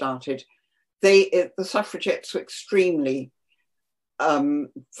campaign started, the suffragettes were extremely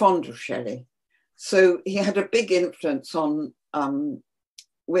fond of Shelley. So he had a big influence on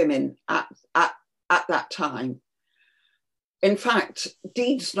women at that time. In fact,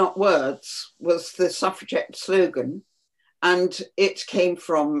 "Deeds, not words" was the suffragette slogan, and it came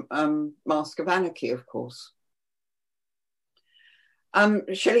from Mask of Anarchy, of course.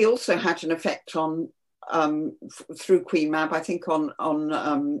 Shelley also had an effect on, through Queen Mab, I think on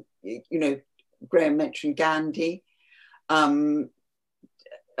Graham mentioned Gandhi.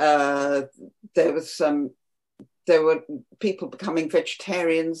 There were people becoming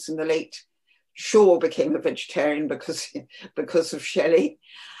vegetarians in the late. Shaw became a vegetarian because of Shelley,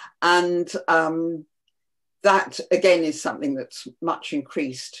 and that again is something that's much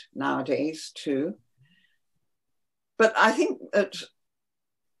increased nowadays too. But I think that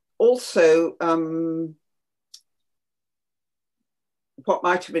also what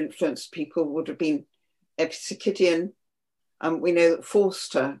might have influenced people would have been Epipsychidion. We know that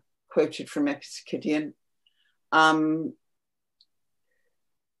Forster quoted from Epipsychidion.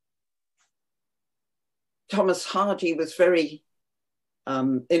 Thomas Hardy was very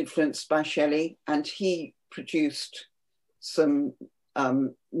influenced by Shelley, and he produced some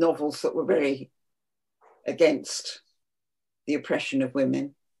novels that were very against the oppression of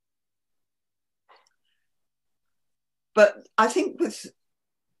women. But I think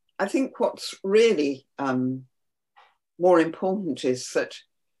what's really more important is that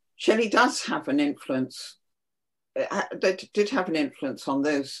Shelley does have an influence, did have an influence on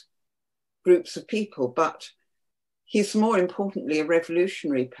those groups of people, but he's more importantly a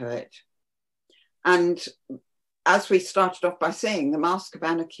revolutionary poet. And as we started off by saying, The Mask of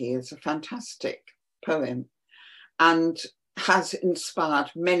Anarchy is a fantastic poem and has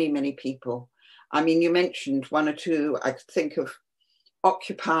inspired many, many people. I mean, you mentioned one or two. I could think of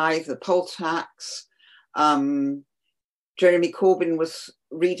Occupy, the poll tax. Jeremy Corbyn was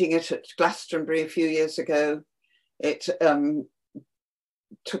reading it at Glastonbury a few years ago. It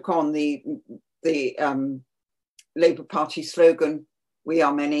took on the Labour Party slogan, "We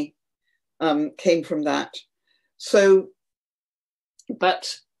are many," came from that. So,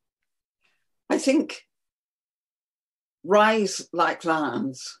 but I think Rise like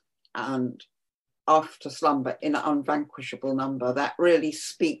lions and After slumber in an unvanquishable number, that really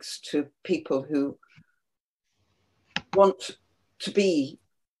speaks to people who want to be,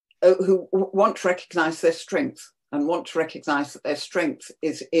 who want to recognize their strength and want to recognize that their strength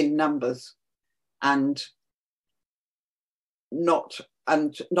is in numbers and not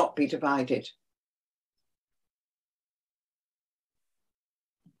be divided.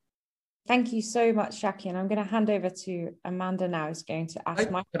 Thank you so much, Jacqueline. I'm going to hand over to Amanda now, who's going to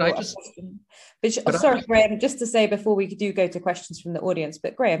ask Michael a question. Sorry, Graham, just to say before we do go to questions from the audience,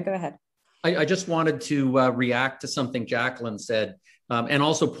 but Graham, go ahead. I just wanted to react to something Jacqueline said and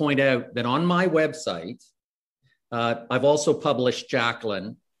also point out that on my website, I've also published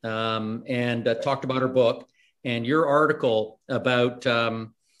Jacqueline and talked about her book, and your article about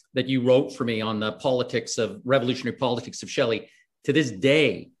that you wrote for me on the revolutionary politics of Shelley, to this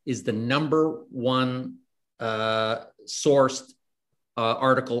day is the #1 sourced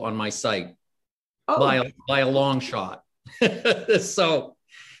article on my site. by a long shot. So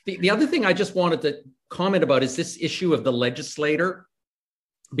the other thing I just wanted to comment about is this issue of the legislator,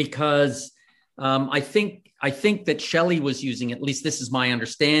 because I think that Shelley was using, at least this is my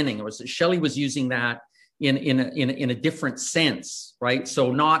understanding, it was that Shelley was using that in a different sense, right?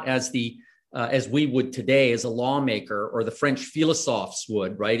 So not as as we would today as a lawmaker, or the French philosophes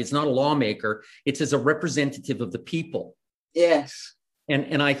would, right? It's not a lawmaker, it's as a representative of the people. Yes.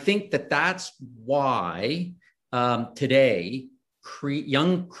 And I think that that's why today,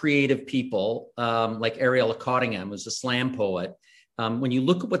 young creative people like Ariella Cottingham, who's a slam poet, when you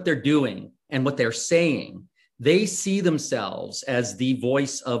look at what they're doing and what they're saying, they see themselves as the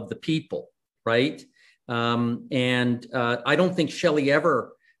voice of the people, right? And I don't think Shelley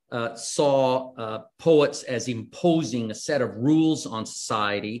ever saw poets as imposing a set of rules on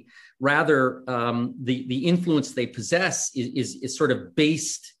society. Rather, the influence they possess is sort of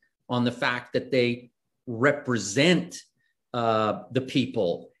based on the fact that they represent the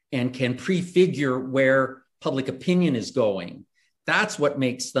people and can prefigure where public opinion is going. That's what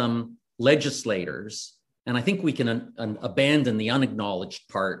makes them legislators. And I think we can abandon the unacknowledged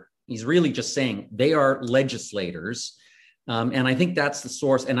part. He's really just saying they are legislators. And I think that's the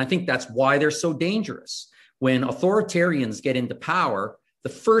source. And I think that's why they're so dangerous. When authoritarians get into power, the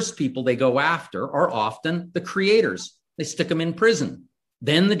first people they go after are often the creators. They stick them in prison,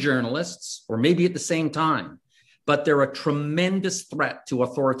 then the journalists, or maybe at the same time. But they're a tremendous threat to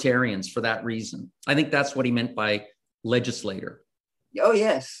authoritarians for that reason. I think that's what he meant by legislator. Oh,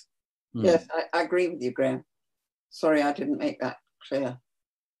 yes. Yes, I agree with you, Graham. Sorry, I didn't make that clear.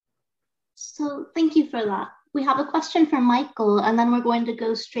 So thank you for that. We have a question from Michael, and then we're going to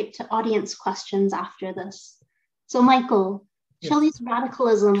go straight to audience questions after this. So Michael, yes. Shelley's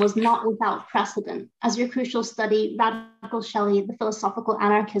radicalism was not without precedent. As your crucial study, Radical Shelley, the philosophical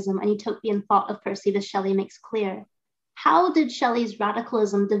anarchism and utopian thought of Percy Bysshe Shelley makes clear. How did Shelley's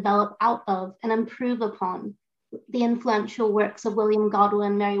radicalism develop out of and improve upon the influential works of William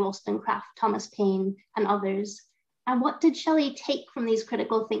Godwin, Mary Wollstonecraft, Thomas Paine, and others? And what did Shelley take from these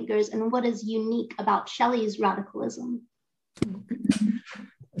critical thinkers, and what is unique about Shelley's radicalism?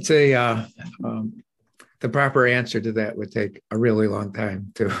 I'd say the proper answer to that would take a really long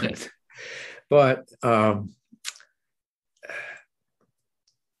time to it. But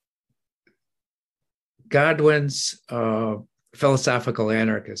Godwin's philosophical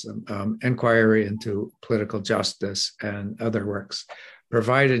anarchism, inquiry into political justice, and other works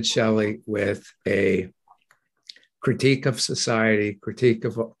provided Shelley with a critique of society, critique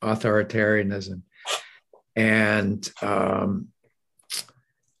of authoritarianism, and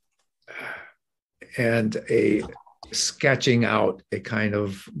a sketching out a kind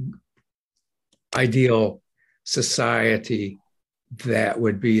of ideal society that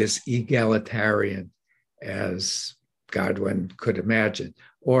would be as egalitarian as Godwin could imagine.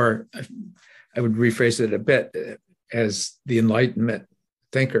 Or I would rephrase it a bit, as the Enlightenment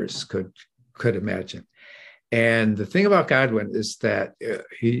thinkers could imagine. And the thing about Godwin is that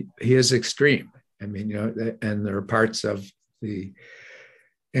he is extreme. I mean, and there are parts of the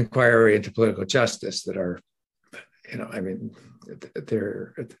inquiry into political justice that are,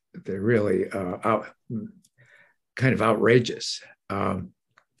 they're really kind of outrageous.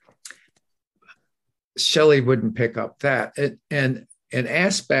 Shelley wouldn't pick up that. And an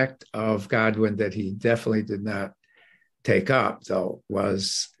aspect of Godwin that he definitely did not take up, though,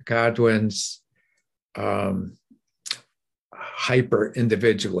 was Godwin's hyper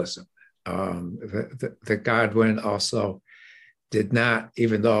individualism. The Godwin also did not,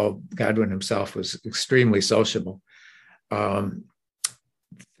 even though Godwin himself was extremely sociable,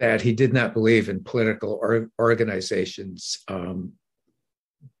 that he did not believe in political organizations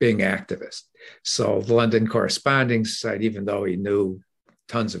being activist. So the London Corresponding Society, even though he knew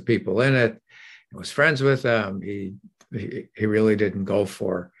tons of people in it and was friends with them, he really didn't go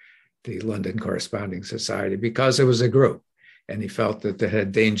for the London Corresponding Society because it was a group, and he felt that they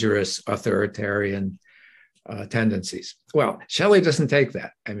had dangerous authoritarian tendencies. Well, Shelley doesn't take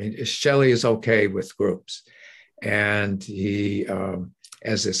that. I mean, Shelley is okay with groups, and he,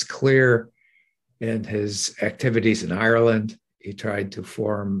 as is clear in his activities in Ireland, he tried to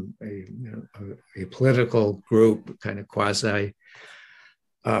form a political group, kind of quasi,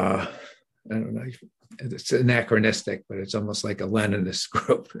 I don't know, it's anachronistic, but it's almost like a Leninist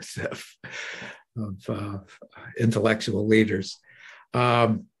group of intellectual leaders.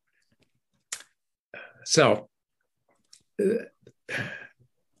 So, and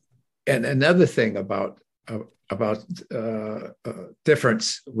another thing about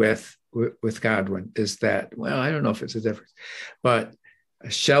difference with Godwin is that, well, I don't know if it's a difference, but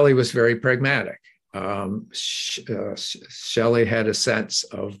Shelley was very pragmatic. Shelley had a sense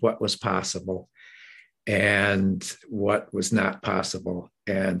of what was possible and what was not possible.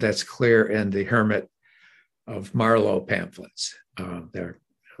 And that's clear in the Hermit of Marlowe pamphlets.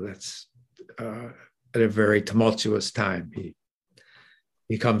 That's at a very tumultuous time.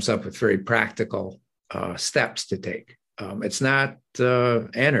 He comes up with very practical steps to take. It's not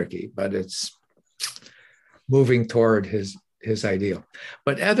anarchy, but it's moving toward his ideal.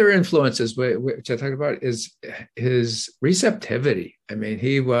 But other influences, which I talked about, is his receptivity. I mean,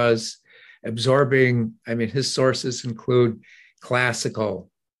 he was absorbing, his sources include classical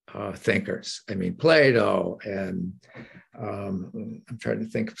thinkers. Plato, and I'm trying to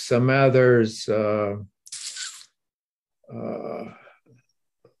think of some others.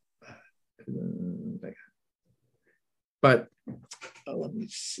 But let me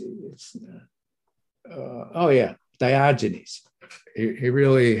see. It's not. Diogenes. He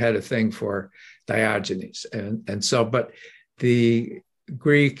really had a thing for Diogenes, and so. But the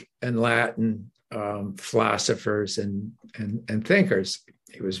Greek and Latin philosophers and thinkers,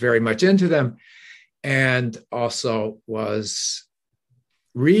 he was very much into them, and also was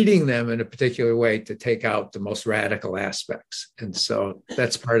reading them in a particular way to take out the most radical aspects. And so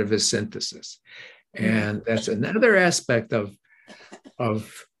that's part of his synthesis. And that's another aspect of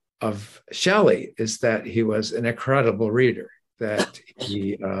Shelley, is that he was an incredible reader, that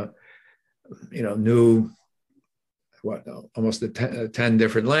he knew almost 10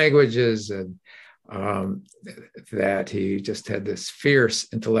 different languages, and that he just had this fierce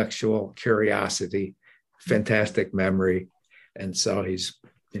intellectual curiosity, fantastic memory. And so he's,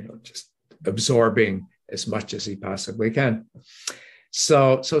 just absorbing as much as he possibly can.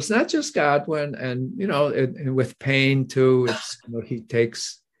 So it's not just Godwin, and and with Paine too. It's he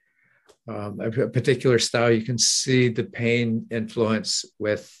takes a particular style. You can see the Paine influence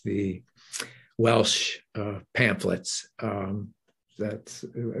with the Welsh pamphlets. That's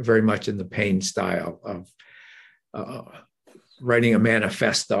very much in the Paine style of writing a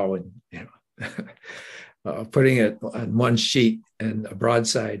manifesto and putting it on one sheet and a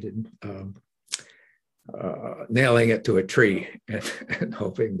broadside and nailing it to a tree and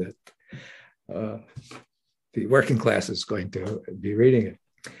hoping that the working class is going to be reading it.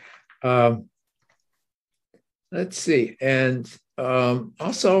 Let's see. And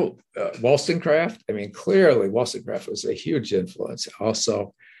also Wollstonecraft. Clearly Wollstonecraft was a huge influence.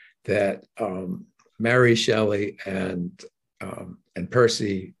 Also that Mary Shelley and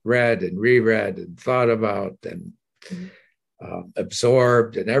Percy read and reread and thought about and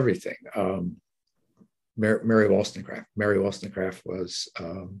absorbed and everything. Mary Wollstonecraft. Mary Wollstonecraft was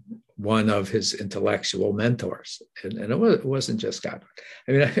one of his intellectual mentors, and it wasn't just Godwin.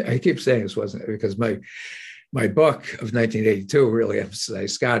 I keep saying this wasn't, because my book of 1982 really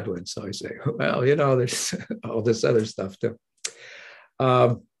emphasized Godwin. So I say, well, there's all this other stuff too.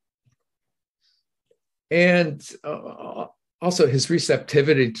 And also his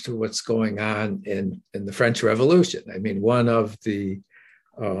receptivity to what's going on in the French Revolution. One of the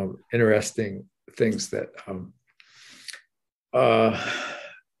interesting things that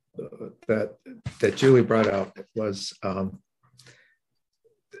that Julie brought out was the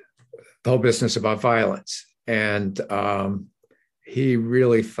whole business about violence. And he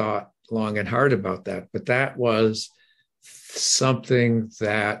really thought long and hard about that. But that was something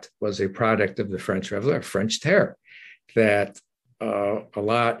that was a product of the French Revolution, French Terror, that a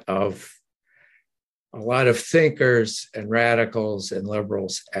lot of thinkers and radicals and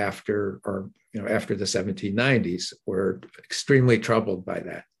liberals after the 1790s were extremely troubled by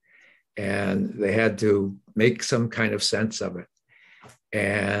that. And they had to make some kind of sense of it.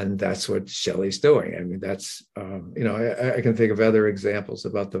 And that's what Shelley's doing. That's, I can think of other examples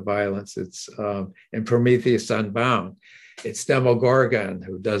about the violence. It's in Prometheus Unbound, it's Demogorgon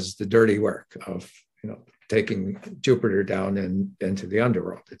who does the dirty work of, taking Jupiter down into the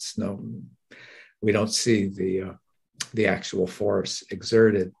underworld. We don't see the actual force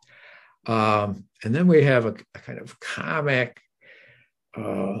exerted. And then we have a kind of comic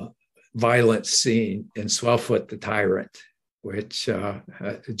violent scene in Swellfoot the Tyrant, which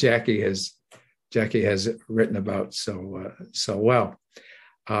Jackie has written about so well.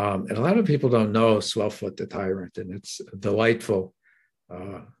 And a lot of people don't know Swellfoot the Tyrant, and it's a delightful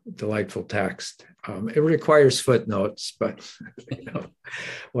text. It requires footnotes, but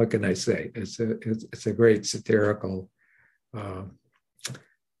what can I say? It's a great satirical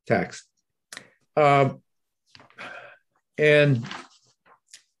text. And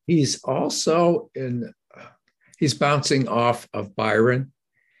he's also he's bouncing off of Byron,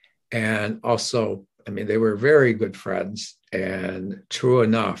 and also, they were very good friends. And true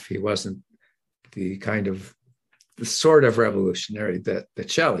enough, he wasn't the kind of the sort of revolutionary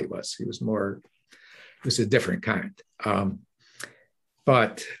that Shelley was. He was a different kind.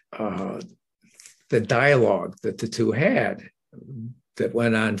 But the dialogue that the two had that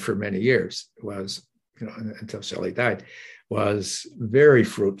went on for many years was, until Shelley died, was very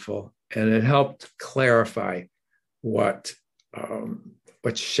fruitful, and it helped clarify what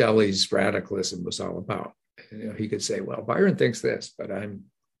Shelley's radicalism was all about. He could say, well, Byron thinks this, but I'm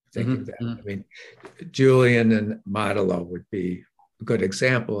thinking that. I mean, Julian and Modulo would be a good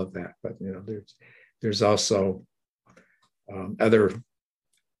example of that. But there's also other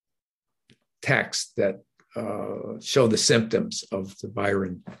texts that show the symptoms of the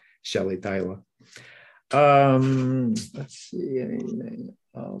Byron-Shelley dialogue. Let's see, anything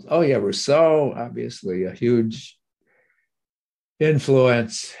else? Oh yeah, Rousseau, obviously a huge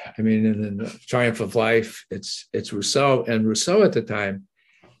influence. I mean, in the Triumph of Life, it's Rousseau, and Rousseau at the time,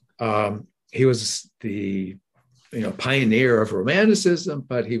 he was the pioneer of Romanticism,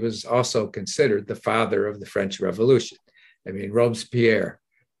 but he was also considered the father of the French Revolution. I mean, Robespierre,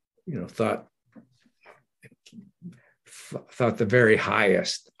 thought the very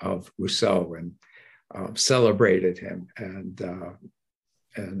highest of Rousseau and celebrated him, and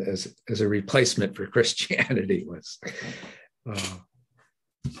as a replacement for Christianity was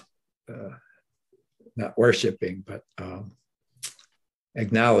not worshiping, but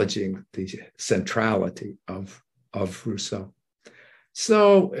acknowledging the centrality of Rousseau.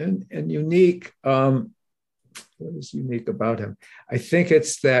 So, and unique, what is unique about him? I think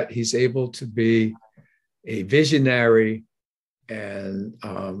it's that he's able to be a visionary and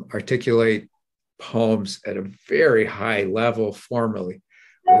articulate poems at a very high level formally,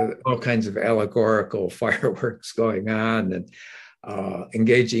 with all kinds of allegorical fireworks going on, and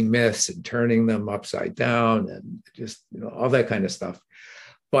engaging myths and turning them upside down, and just all that kind of stuff.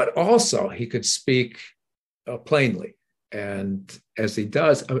 But also he could speak plainly, and as he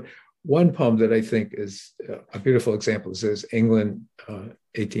does, one poem that I think is a beautiful example is England,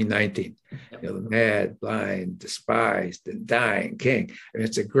 1819. The mad, blind, despised, and dying king. And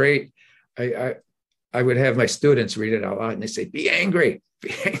it's a great. I would have my students read it out loud, and they say, "Be angry,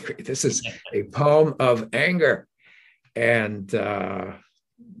 be angry." This is a poem of anger, and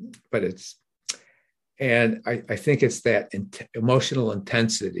but it's, and I think it's that emotional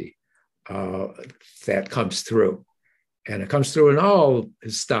intensity that comes through. And it comes through in all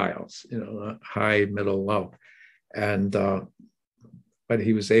his styles, high, middle, low. And, but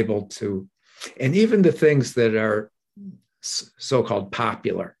he was able to, and even the things that are so-called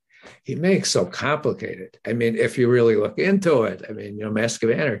popular, he makes so complicated. I mean, if you really look into it, I mean, Mask of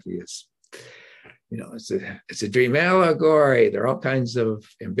Anarchy is, it's a dream allegory. There are all kinds of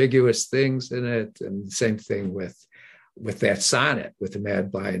ambiguous things in it. And the same thing with that sonnet, with the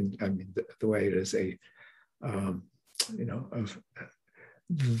Mad Blind. I mean, the way it is of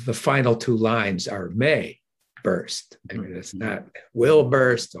the final two lines are may burst. I mean, it's not will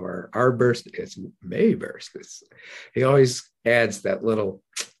burst or are burst, it's may burst. He always adds that little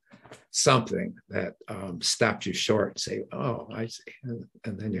something that stops you short and say, oh, I see.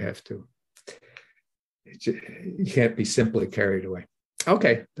 And then you have to, you can't be simply carried away.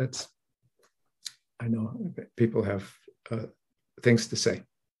 Okay, I know people have things to say.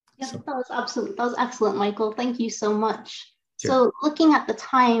 Yeah, so. That was excellent, Michael. Thank you so much. Sure. So looking at the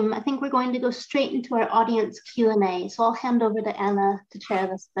time, I think we're going to go straight into our audience Q&A. So I'll hand over to Anna to chair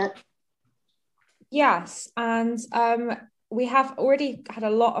this bit. Yes, and we have already had a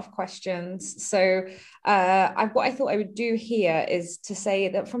lot of questions. So what I thought I would do here is to say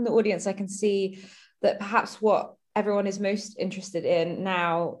that from the audience, I can see that perhaps what everyone is most interested in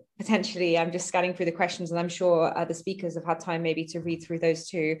now, potentially, I'm just scanning through the questions, and I'm sure the speakers have had time maybe to read through those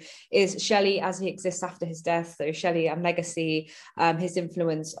too, is Shelley as he exists after his death. So Shelley and legacy, his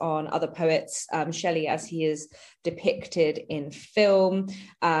influence on other poets, Shelley as he is depicted in film,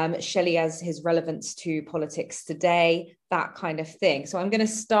 Shelley as his relevance to politics today, that kind of thing. So I'm going to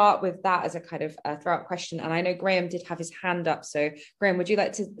start with that as a kind of throughout question. And I know Graham did have his hand up. So Graham, would you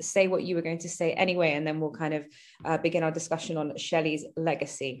like to say what you were going to say anyway? And then we'll kind of begin our discussion on Shelley's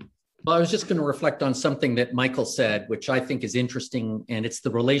legacy. Well, I was just going to reflect on something that Michael said, which I think is interesting, and it's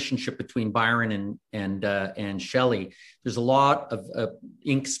the relationship between Byron and Shelley. There's a lot of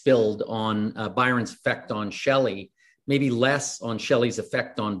ink spilled on Byron's effect on Shelley, maybe less on Shelley's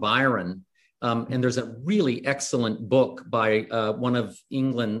effect on Byron. And there's a really excellent book by one of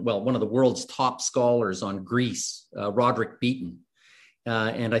the world's top scholars on Greece, Roderick Beaton,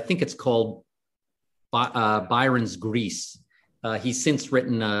 and I think it's called Byron's Greece. He's since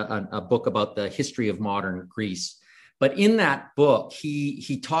written a book about the history of modern Greece. But in that book,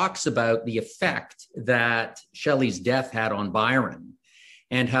 he talks about the effect that Shelley's death had on Byron,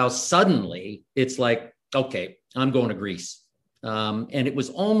 and how suddenly it's like, okay, I'm going to Greece. And it was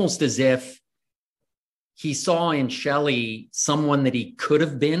almost as if he saw in Shelley someone that he could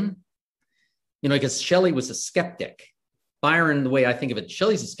have been, because Shelley was a skeptic. Byron, the way I think of it,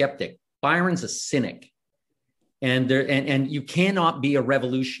 Shelley's a skeptic. Byron's a cynic. And you cannot be a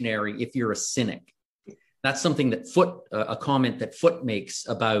revolutionary if you're a cynic. That's something that a comment that Foote makes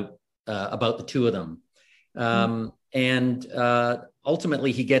about the two of them. And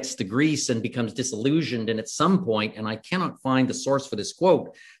ultimately he gets to Greece and becomes disillusioned. And at some point, and I cannot find the source for this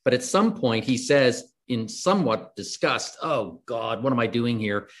quote, but at some point he says in somewhat disgust, oh God, what am I doing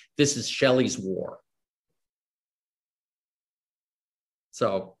here? This is Shelley's war.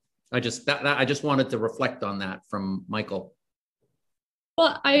 So I just wanted to reflect on that from Michael.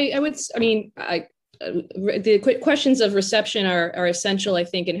 Well, the questions of reception are essential, I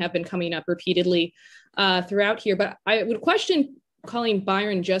think, and have been coming up repeatedly throughout here. But I would question calling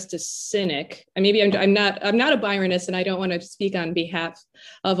Byron just a cynic. And maybe I'm not a Byronist, and I don't want to speak on behalf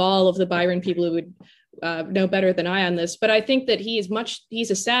of all of the Byron people who would know better than I on this. But I think that he's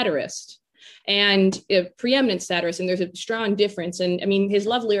a satirist, and a preeminent satirist, and there's a strong difference. And I mean, his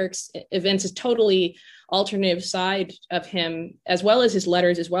love lyrics events is totally alternative side of him, as well as his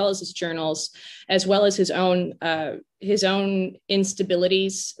letters, as well as his journals, as well as his own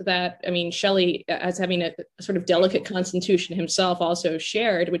instabilities that, I mean, Shelley, as having a sort of delicate constitution himself, also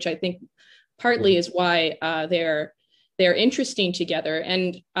shared, which I think partly is why they're interesting together.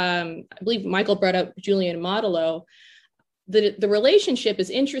 And I believe Michael brought up Julian Modello. The relationship is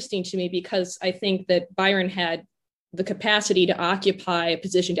interesting to me because I think that Byron had the capacity to occupy a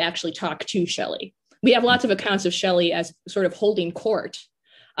position to actually talk to Shelley. We have lots of accounts of Shelley as sort of holding court.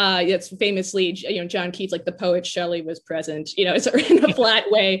 It's famously, John Keats, like the poet Shelley was present, it's in a flat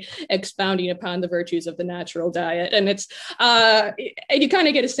way, expounding upon the virtues of the natural diet. And it's, and you kind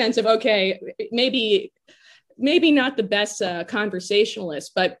of get a sense of, okay, maybe not the best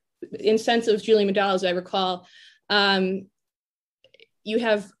conversationalist, but in sense of Julie Modello, as I recall, you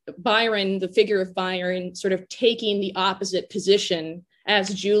have Byron, the figure of Byron, sort of taking the opposite position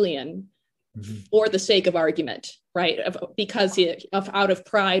as Julian, for the sake of argument, right? Because out of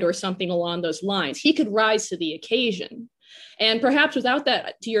pride or something along those lines. He could rise to the occasion. And perhaps without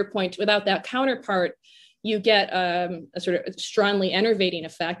that, to your point, without that counterpart, you get a sort of strongly enervating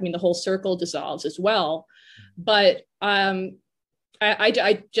effect. I mean, the whole circle dissolves as well. But I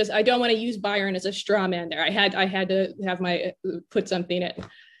don't want to use Byron as a straw man there. I had to have put something in.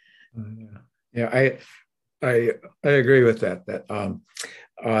 Yeah, I agree with that.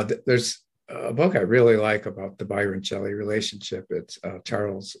 There's a book I really like about the Byron-Shelley relationship. It's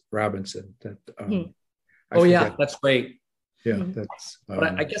Charles Robinson. That's great. Yeah, that's.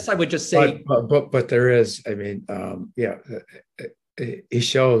 But I guess I would just say, but there is. I mean, he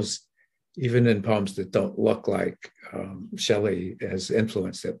shows, even in poems that don't look like Shelley has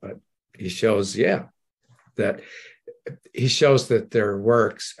influenced it, but he shows, that their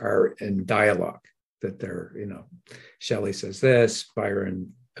works are in dialogue. That they're, Shelley says this,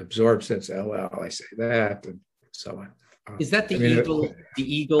 Byron absorbs it, so, well, I say that, and so on. Is that the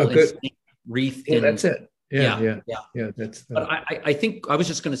eagle and wreath? Yeah, that's it. Yeah. That's. But I think I was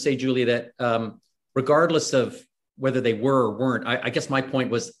just going to say, Julie, that regardless of whether they were or weren't, I guess my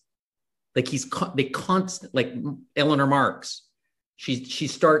point was, like they constant, like Eleanor Marx, she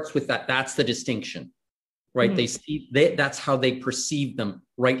starts with that. That's the distinction, right? That's how they perceive them,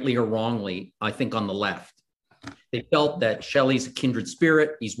 rightly or wrongly. I think on the left, they felt that Shelley's a kindred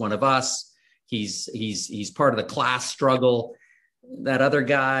spirit. He's one of us. He's part of the class struggle. That other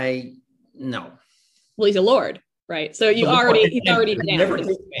guy, no. Well, he's a lord, right? So he's already down.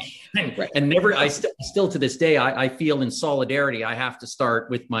 I still to this day, I feel in solidarity. I have to start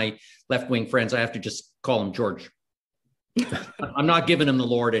with my left-wing friends. I have to just call him George. I'm not giving him the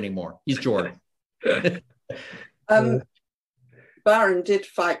Lord anymore. He's George. Byron did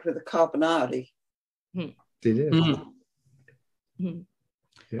fight with the Carbonari. He did.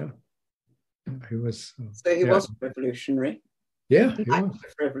 Yeah. He was. So he was revolutionary. Yeah, he was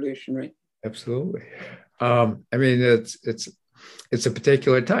revolutionary. Absolutely. I mean, it's a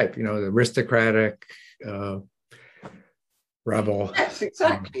particular type, the aristocratic rebel. Yes,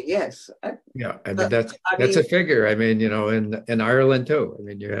 exactly. Yes. I mean, that's a figure. I mean, in Ireland too. I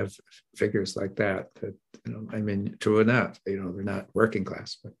mean, you have figures like that. I mean, true or not, they're not working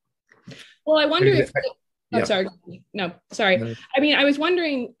class. But well, I wonder if. Sorry. No, sorry. I mean, I was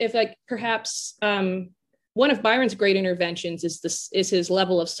wondering if, like, perhaps one of Byron's great interventions is his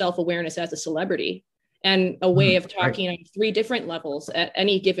level of self-awareness as a celebrity. and a way of talking on three different levels at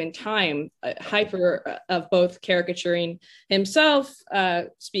any given time, hyper of both caricaturing himself,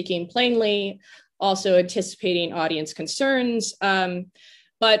 speaking plainly, also anticipating audience concerns.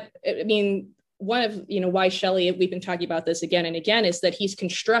 But I mean, one of, why Shelley, we've been talking about this again and again, is that he's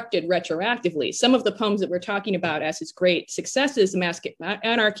constructed retroactively. Some of the poems that we're talking about as his great successes, Mask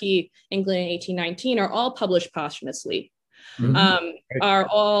Anarchy, England in 1819, are all published posthumously. Are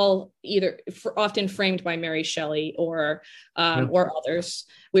all either often framed by Mary Shelley or others.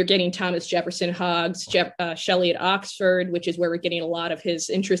 We're getting Thomas Jefferson Hoggs, Shelley at Oxford, which is where we're getting a lot of his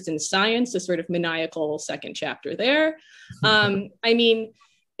interest in science, a sort of maniacal second chapter there. I mean,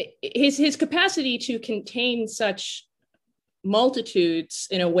 his capacity to contain such multitudes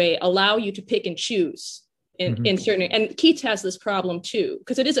in a way allow you to pick and choose in certain, and Keats has this problem too,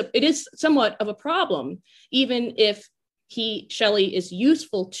 because it is somewhat of a problem, even if Shelley is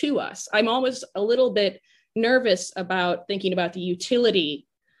useful to us. I'm always a little bit nervous about thinking about the utility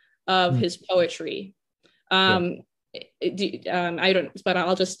of his poetry. I don't, but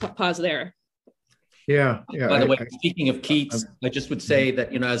I'll just pause there. Yeah. By the way, speaking of Keats, I just would say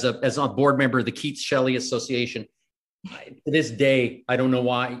that, as a board member of the Keats Shelley Association, to this day, I don't know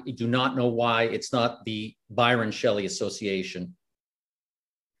why, I do not know why it's not the Byron Shelley Association.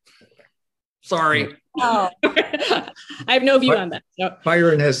 Sorry. Oh. I have no view on that. So.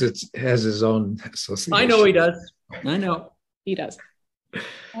 Byron has his own association. I know he does. I know. He does.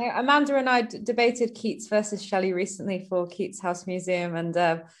 Amanda and I debated Keats versus Shelley recently for Keats House Museum,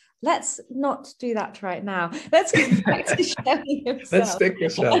 and let's not do that right now. Let's go back to Shelley himself. Let's stick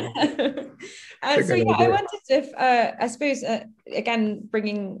with Shelley. I wondered if, I suppose, again,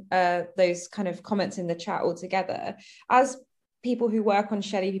 bringing those kind of comments in the chat all together, as people who work on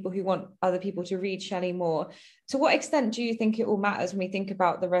Shelley, people who want other people to read Shelley more, to what extent do you think it all matters when we think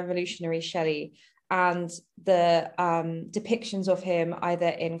about the revolutionary Shelley and the depictions of him either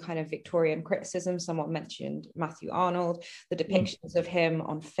in kind of Victorian criticism? Someone mentioned Matthew Arnold, the depictions of him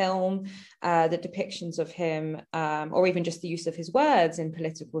on film, the depictions of him, or even just the use of his words in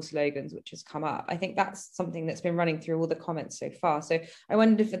political slogans, which has come up. I think that's something that's been running through all the comments so far. So I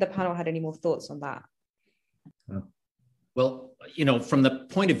wondered if the panel had any more thoughts on that. Well, from the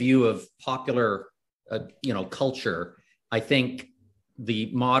point of view of popular, culture, I think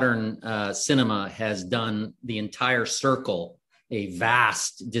the modern cinema has done the entire circle a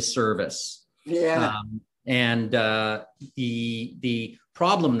vast disservice. Yeah. And the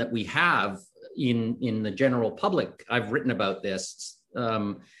problem that we have in the general public, I've written about this,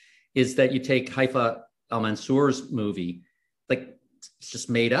 is that you take Haifa al-Mansour's movie, like it's just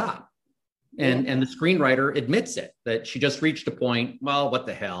made up. And the screenwriter admits it, that she just reached a point, well, what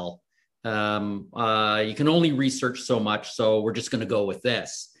the hell? You can only research so much, so we're just going to go with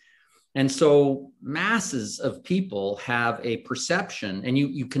this. And so masses of people have a perception, and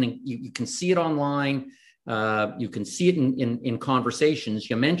you can see it online, you can see it in conversations,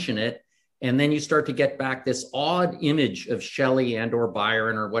 you mention it, and then you start to get back this odd image of Shelley and or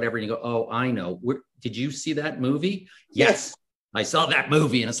Byron or whatever, and you go, oh, I know. Did you see that movie? Yes. I saw that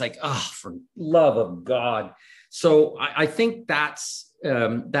movie, and it's like, oh, for love of God. So I think that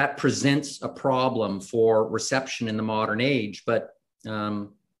presents a problem for reception in the modern age. But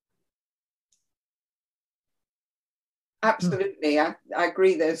absolutely, I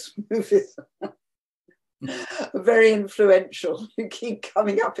agree. Those movies are very influential. You keep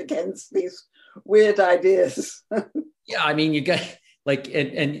coming up against these weird ideas. Yeah, I mean, you get.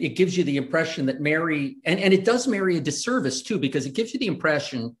 And it gives you the impression that Mary, and it does Mary a disservice too, because it gives you the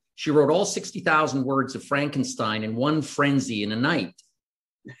impression she wrote all 60,000 words of Frankenstein in one frenzy in a night.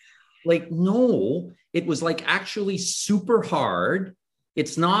 Like, no, it was like actually super hard.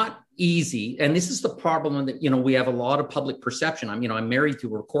 It's not easy. And this is the problem that, we have a lot of public perception. I'm married to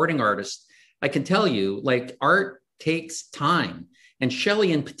a recording artist. I can tell you, like, art takes time. And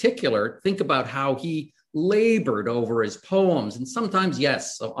Shelley in particular, think about how he labored over his poems. And sometimes,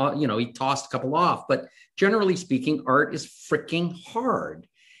 yes, he tossed a couple off, but generally speaking, art is freaking hard.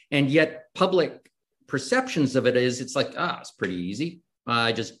 And yet public perceptions of it is, it's like, it's pretty easy.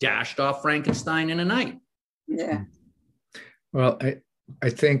 I just dashed off Frankenstein in a night. Yeah. Well, I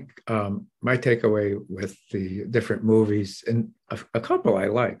think my takeaway with the different movies, and a couple I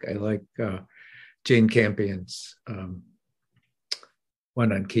like Jane Campion's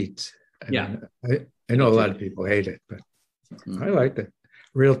one on Keats. I know a lot of people hate it, but I liked it.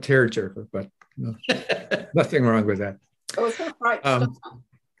 Real tearjerker, but nothing wrong with that. Oh, it's not right.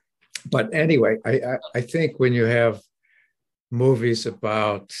 But anyway, I think when you have movies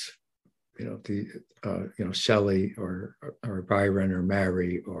about, Shelley or Byron or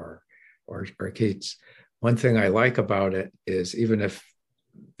Mary or or Keats. One thing I like about it is, even if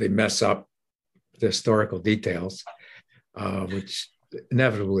they mess up the historical details, which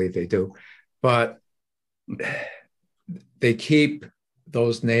inevitably they do, but they keep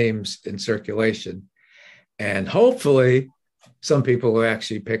those names in circulation, and hopefully some people will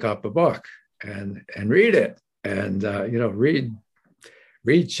actually pick up a book and read it, and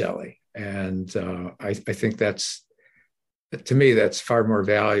read Shelley. And I think that's, to me, that's far more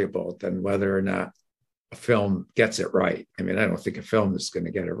valuable than whether or not a film gets it right. I mean, I don't think a film is going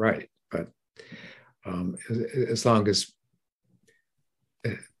to get it right, but as long as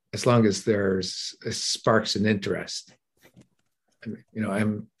there's sparks an interest. I mean,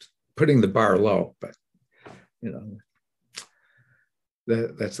 I'm putting the bar low, but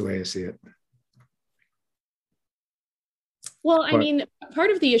that's the way I see it. Well, I mean,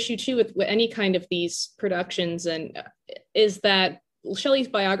 part of the issue too with any kind of these productions is that Shelley's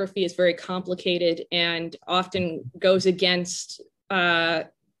biography is very complicated and often goes against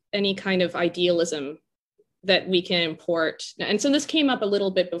any kind of idealism that we can import. And so this came up a little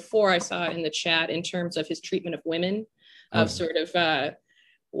bit before, I saw it in the chat, in terms of his treatment of women, of sort of,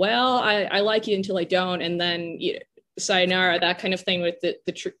 well, I like you until I don't, and then sayonara, that kind of thing, with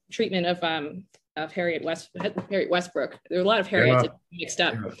the treatment of Harriet Westbrook. There are a lot of Harriets mixed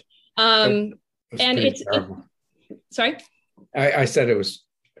up. Yeah. And it's sorry? I said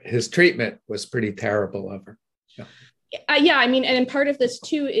his treatment was pretty terrible of her. Yeah, I mean, and part of this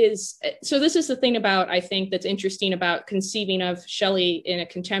too is, so this is the thing about, I think, that's interesting about conceiving of Shelley in a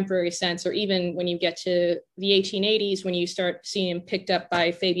contemporary sense, or even when you get to the 1880s, when you start seeing him picked up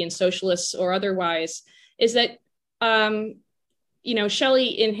by Fabian socialists or otherwise, is that, Shelley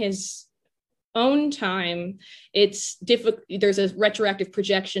in his own time, it's difficult. There's a retroactive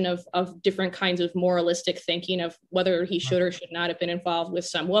projection of different kinds of moralistic thinking of whether he should or should not have been involved with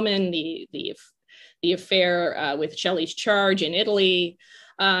some woman, the affair with Shelley's charge in Italy,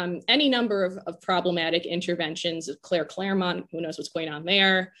 any number of problematic interventions of Claire Claremont, who knows what's going on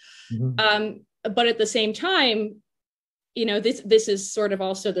there. Mm-hmm. But at the same time, this is sort of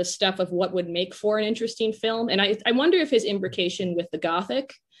also the stuff of what would make for an interesting film. And I wonder if his imbrication with the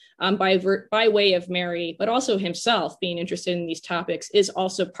Gothic, by way of Mary, but also himself being interested in these topics, is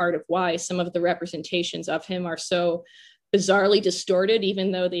also part of why some of the representations of him are so bizarrely distorted,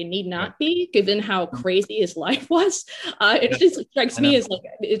 even though they need not be, given how crazy his life was. It just strikes me as like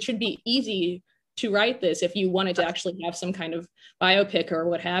it should be easy to write this if you wanted to actually have some kind of biopic or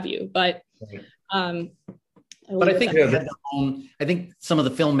what have you. But I think I think some of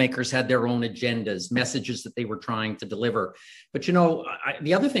the filmmakers had their own agendas, messages that they were trying to deliver. But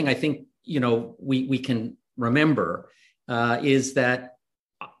the other thing I think we can remember is that,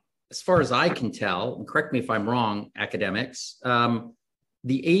 as far as I can tell, and correct me if I'm wrong, academics,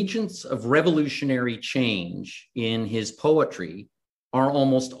 the agents of revolutionary change in his poetry are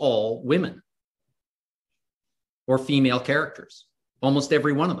almost all women or female characters, almost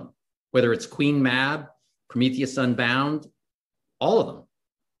every one of them, whether it's Queen Mab, Prometheus Unbound, all of them.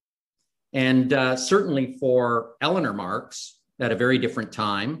 And certainly for Eleanor Marx, at a very different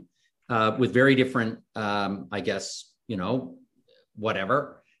time, with very different,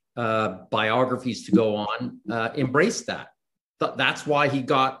 biographies to go on, embraced that. That's why he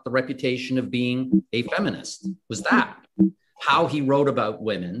got the reputation of being a feminist, was that. How he wrote about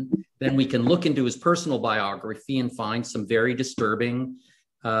women. Then we can look into his personal biography and find some very disturbing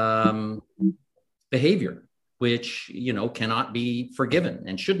behavior, which, cannot be forgiven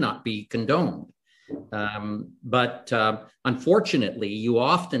and should not be condoned. But unfortunately, you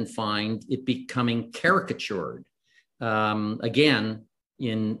often find it becoming caricatured, again,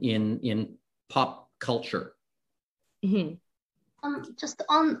 in pop culture. Mm-hmm. Just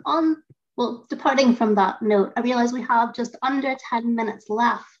departing from that note, I realize we have just under 10 minutes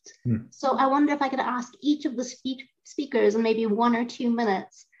left. So I wonder if I could ask each of the speakers in maybe 1 or 2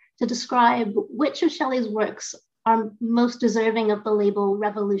 minutes to describe which of Shelley's works are most deserving of the label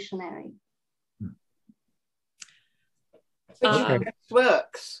revolutionary.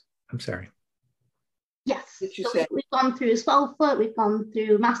 Works. I'm sorry. Yes. So we've gone through Swellfoot, we've gone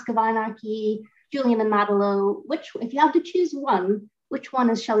through Mask of Anarchy, Julian and Madelot. If you have to choose one, which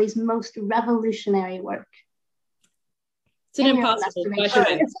one is Shelley's most revolutionary work? It's an impossible question.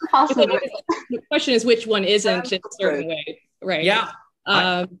 It's impossible. The question is which one isn't in a certain way, right? Yeah.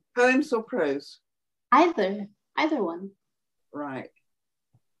 Poems or prose? Either one. Right.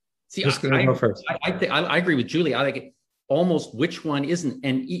 See, I agree with Julie. I like it almost which one isn't.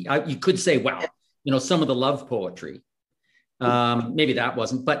 And you could say, well, some of the love poetry, maybe that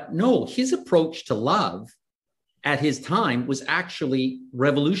wasn't. But no, his approach to love at his time was actually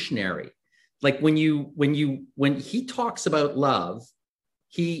revolutionary. Like when he talks about love,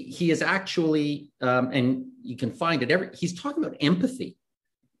 he is actually, and you can find it he's talking about empathy.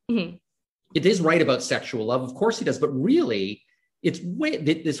 Mm-hmm. It is right about sexual love, of course he does, but really it's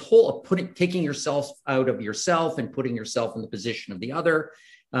this whole taking yourself out of yourself and putting yourself in the position of the other.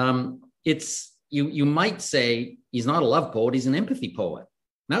 It's you might say he's not a love poet, he's an empathy poet.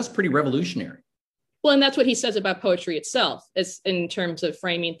 And that's pretty revolutionary. Well, and that's what he says about poetry itself, is in terms of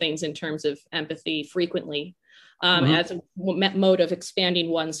framing things in terms of empathy frequently, as a mode of expanding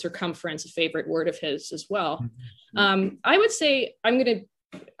one's circumference, a favorite word of his as well. I would say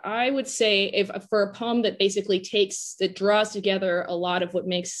if for a poem that basically that draws together a lot of what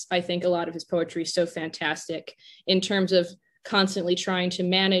makes, I think, a lot of his poetry so fantastic in terms of constantly trying to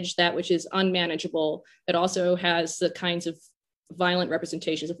manage that which is unmanageable, that also has the kinds of violent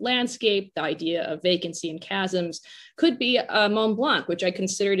representations of landscape, the idea of vacancy and chasms, could be Mont Blanc, which I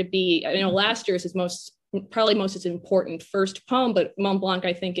consider to be, last year's his most important first poem, but Mont Blanc,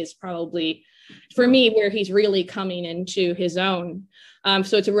 I think, is probably, for me, where he's really coming into his own.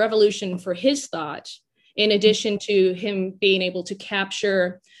 So it's a revolution for his thought, in addition to him being able to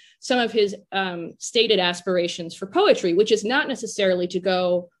capture some of his stated aspirations for poetry, which is not necessarily to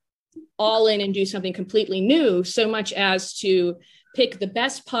go all in and do something completely new, so much as to pick the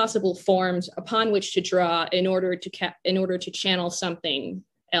best possible forms upon which to draw in order to channel something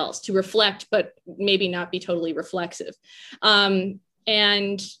else, to reflect, but maybe not be totally reflexive. And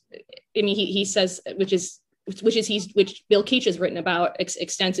I mean, he says, which Bill Keach has written about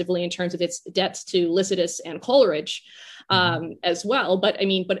extensively in terms of its debts to Lycidas and Coleridge as well. But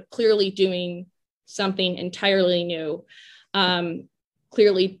clearly doing something entirely new,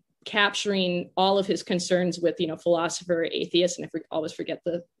 clearly capturing all of his concerns with, philosopher, atheist, and I always forget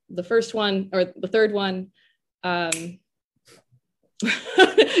the first one or the third one.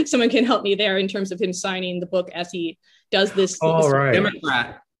 Someone can help me there in terms of him signing the book as he does this. Right.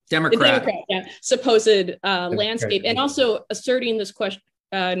 Democrat, yeah, supposed landscape, and also asserting this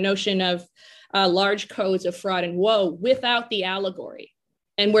notion of large codes of fraud and woe without the allegory,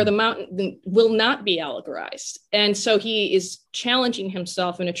 and where the mountain will not be allegorized. And so he is challenging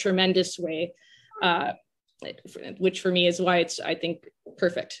himself in a tremendous way, which for me is why it's, I think,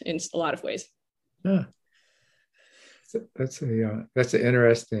 perfect in a lot of ways. Yeah. That's an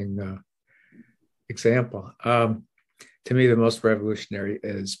interesting example. To me, the most revolutionary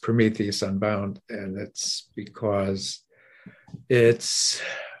is Prometheus Unbound, and it's because it's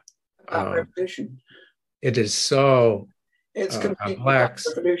revolution. It is so it's complex.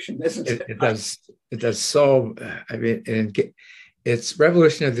 Revolution, isn't it? It does so. I mean, it's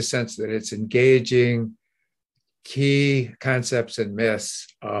revolutionary in the sense that it's engaging key concepts and myths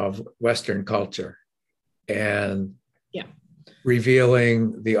of Western culture, and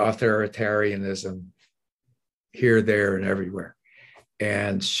revealing the authoritarianism here, there, and everywhere,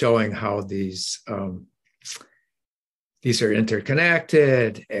 and showing how these are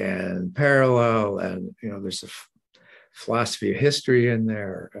interconnected and parallel, and there's a philosophy of history in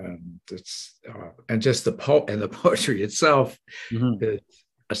there, and just the poetry itself is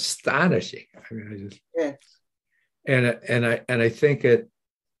astonishing. I mean, I think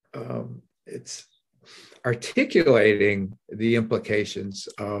it's articulating the implications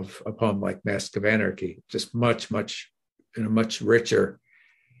of a poem like Mask of Anarchy, just much in a much richer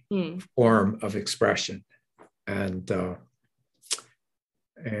form of expression, and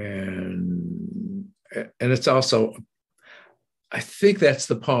it's also, I think that's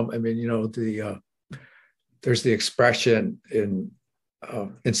the poem. I mean, there's the expression in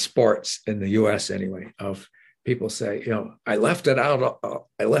sports in the U.S. anyway of people say, I left it out.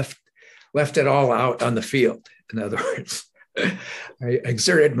 I left it all out on the field. In other words, I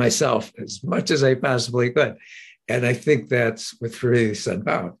exerted myself as much as I possibly could. And I think that's with Prometheus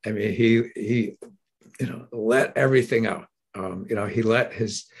Unbound. I mean, he let everything out.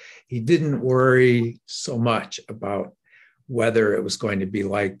 He didn't worry so much about whether it was going to be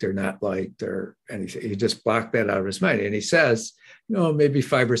liked or not liked or anything. He just blocked that out of his mind. And he says, maybe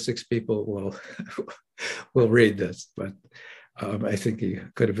 5 or 6 people will read this, but I think he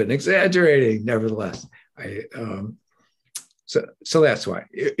could have been exaggerating. Nevertheless, so that's why.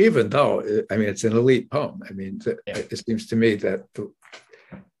 Even though it's an elite poem. I mean, it seems to me that to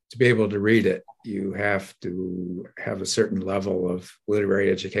be able to read it, you have to have a certain level of literary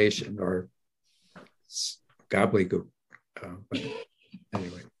education, or it's gobbledygook. But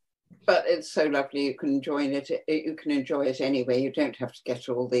anyway. But it's so lovely. You can enjoy it. You can enjoy it anyway. You don't have to get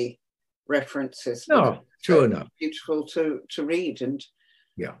all the references. No, true enough. Beautiful to read, and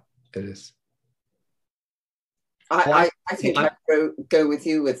yeah, it is. I think I'd go with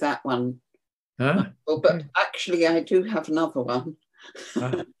you with that one. Huh? But actually, I do have another one,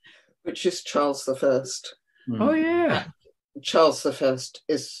 which is Charles I. Oh, yeah. Charles I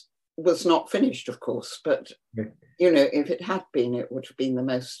was not finished, of course, but you know, if it had been, it would have been the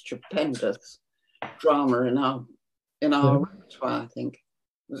most stupendous drama in our repertoire. I think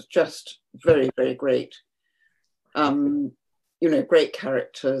it was just very, very great. You know, great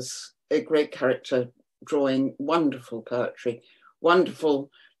characters, a great character drawing, wonderful poetry, wonderful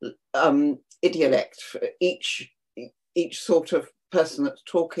idiolect for each sort of person that's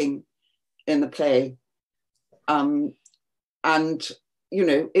talking in the play. And, you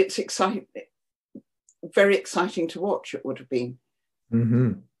know, it's exciting, very exciting to watch, it would have been.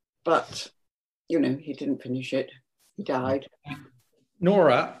 Mm-hmm. But, you know, he didn't finish it. He died.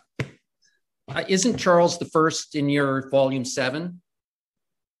 Nora, isn't Charles I in your volume 7?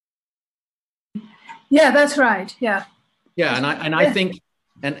 Yeah, that's right. Yeah. Yeah, I think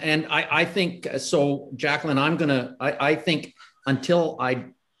I think so, Jacqueline. I think until I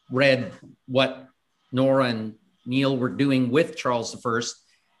read what Nora and Neil were doing with Charles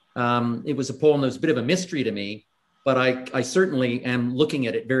I, it was a poem that was a bit of a mystery to me. But I certainly am looking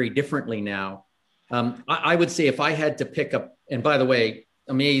at it very differently now. I would say if I had to pick up, and by the way,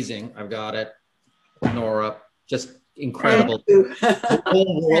 amazing, I've got it, Nora, just incredible.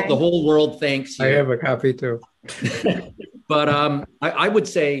 The whole world thanks you. I have a copy too. But I would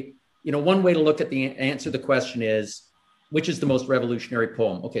say, you know, one way to look at answer the question is, which is the most revolutionary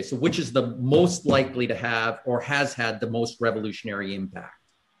poem? Okay, so which is the most likely to have or has had the most revolutionary impact?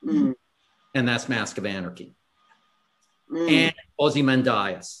 Mm. And that's Mask of Anarchy. Mm. And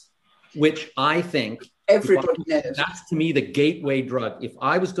Ozymandias, which I think everybody knows. That's to me the gateway drug. If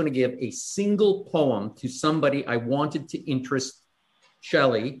I was going to give a single poem to somebody I wanted to interest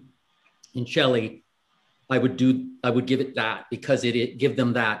Shelley, I would give it that because give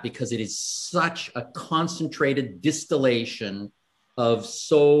them that because it is such a concentrated distillation of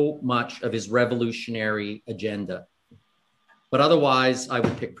so much of his revolutionary agenda. But otherwise, I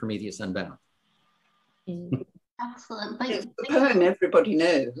would pick Prometheus Unbound. Excellent. It's the poem everybody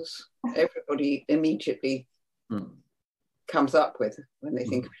knows. Everybody immediately comes up with when they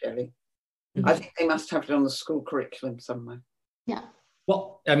think of Shelley. I think they must have it on the school curriculum somewhere. Yeah.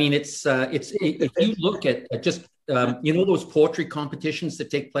 Well, I mean, it's if you look at just you know those poetry competitions that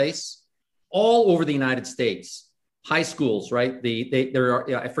take place all over the United States, high schools, right? There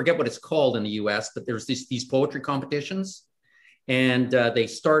are, I forget what it's called in the U.S., but there's these poetry competitions, and they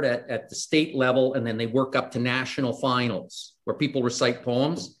start at the state level, and then they work up to national finals where people recite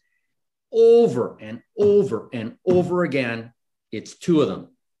poems over and over and over again. It's two of them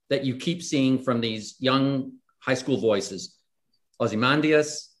that you keep seeing from these young high school voices.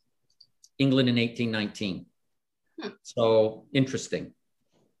 Ozymandias, England in 1819. So interesting.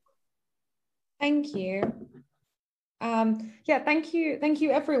 Thank you. Yeah, thank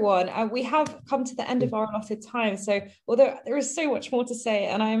you, everyone. We have come to the end of our allotted time. So although there is so much more to say,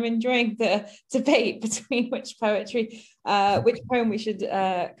 and I'm enjoying the debate between which poem we should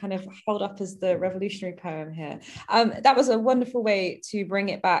kind of hold up as the revolutionary poem here. That was a wonderful way to bring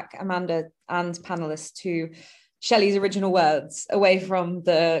it back, Amanda and panelists, to Shelley's original words, away from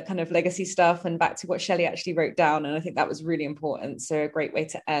the kind of legacy stuff and back to what Shelley actually wrote down. And I think that was really important. So a great way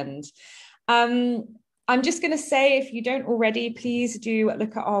to end. I'm just going to say, if you don't already, please do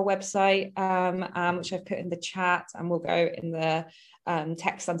look at our website, which I've put in the chat, and we'll go in the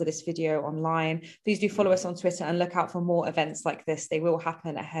text under this video online. Please do follow us on Twitter and look out for more events like this. They will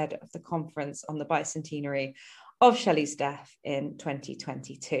happen ahead of the conference on the bicentenary of Shelley's death in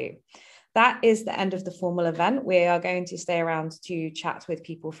 2022. That is the end of the formal event. We are going to stay around to chat with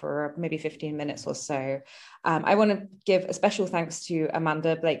people for maybe 15 minutes or so. I want to give a special thanks to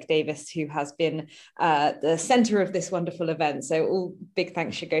Amanda Blake Davis, who has been the center of this wonderful event. So all big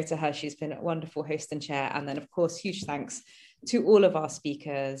thanks should go to her. She's been a wonderful host and chair. And then, of course, huge thanks to all of our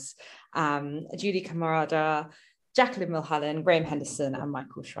speakers, Julie Camarda, Jacqueline Mulhallen, Graham Henderson, and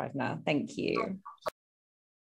Michael Scrivener. Thank you.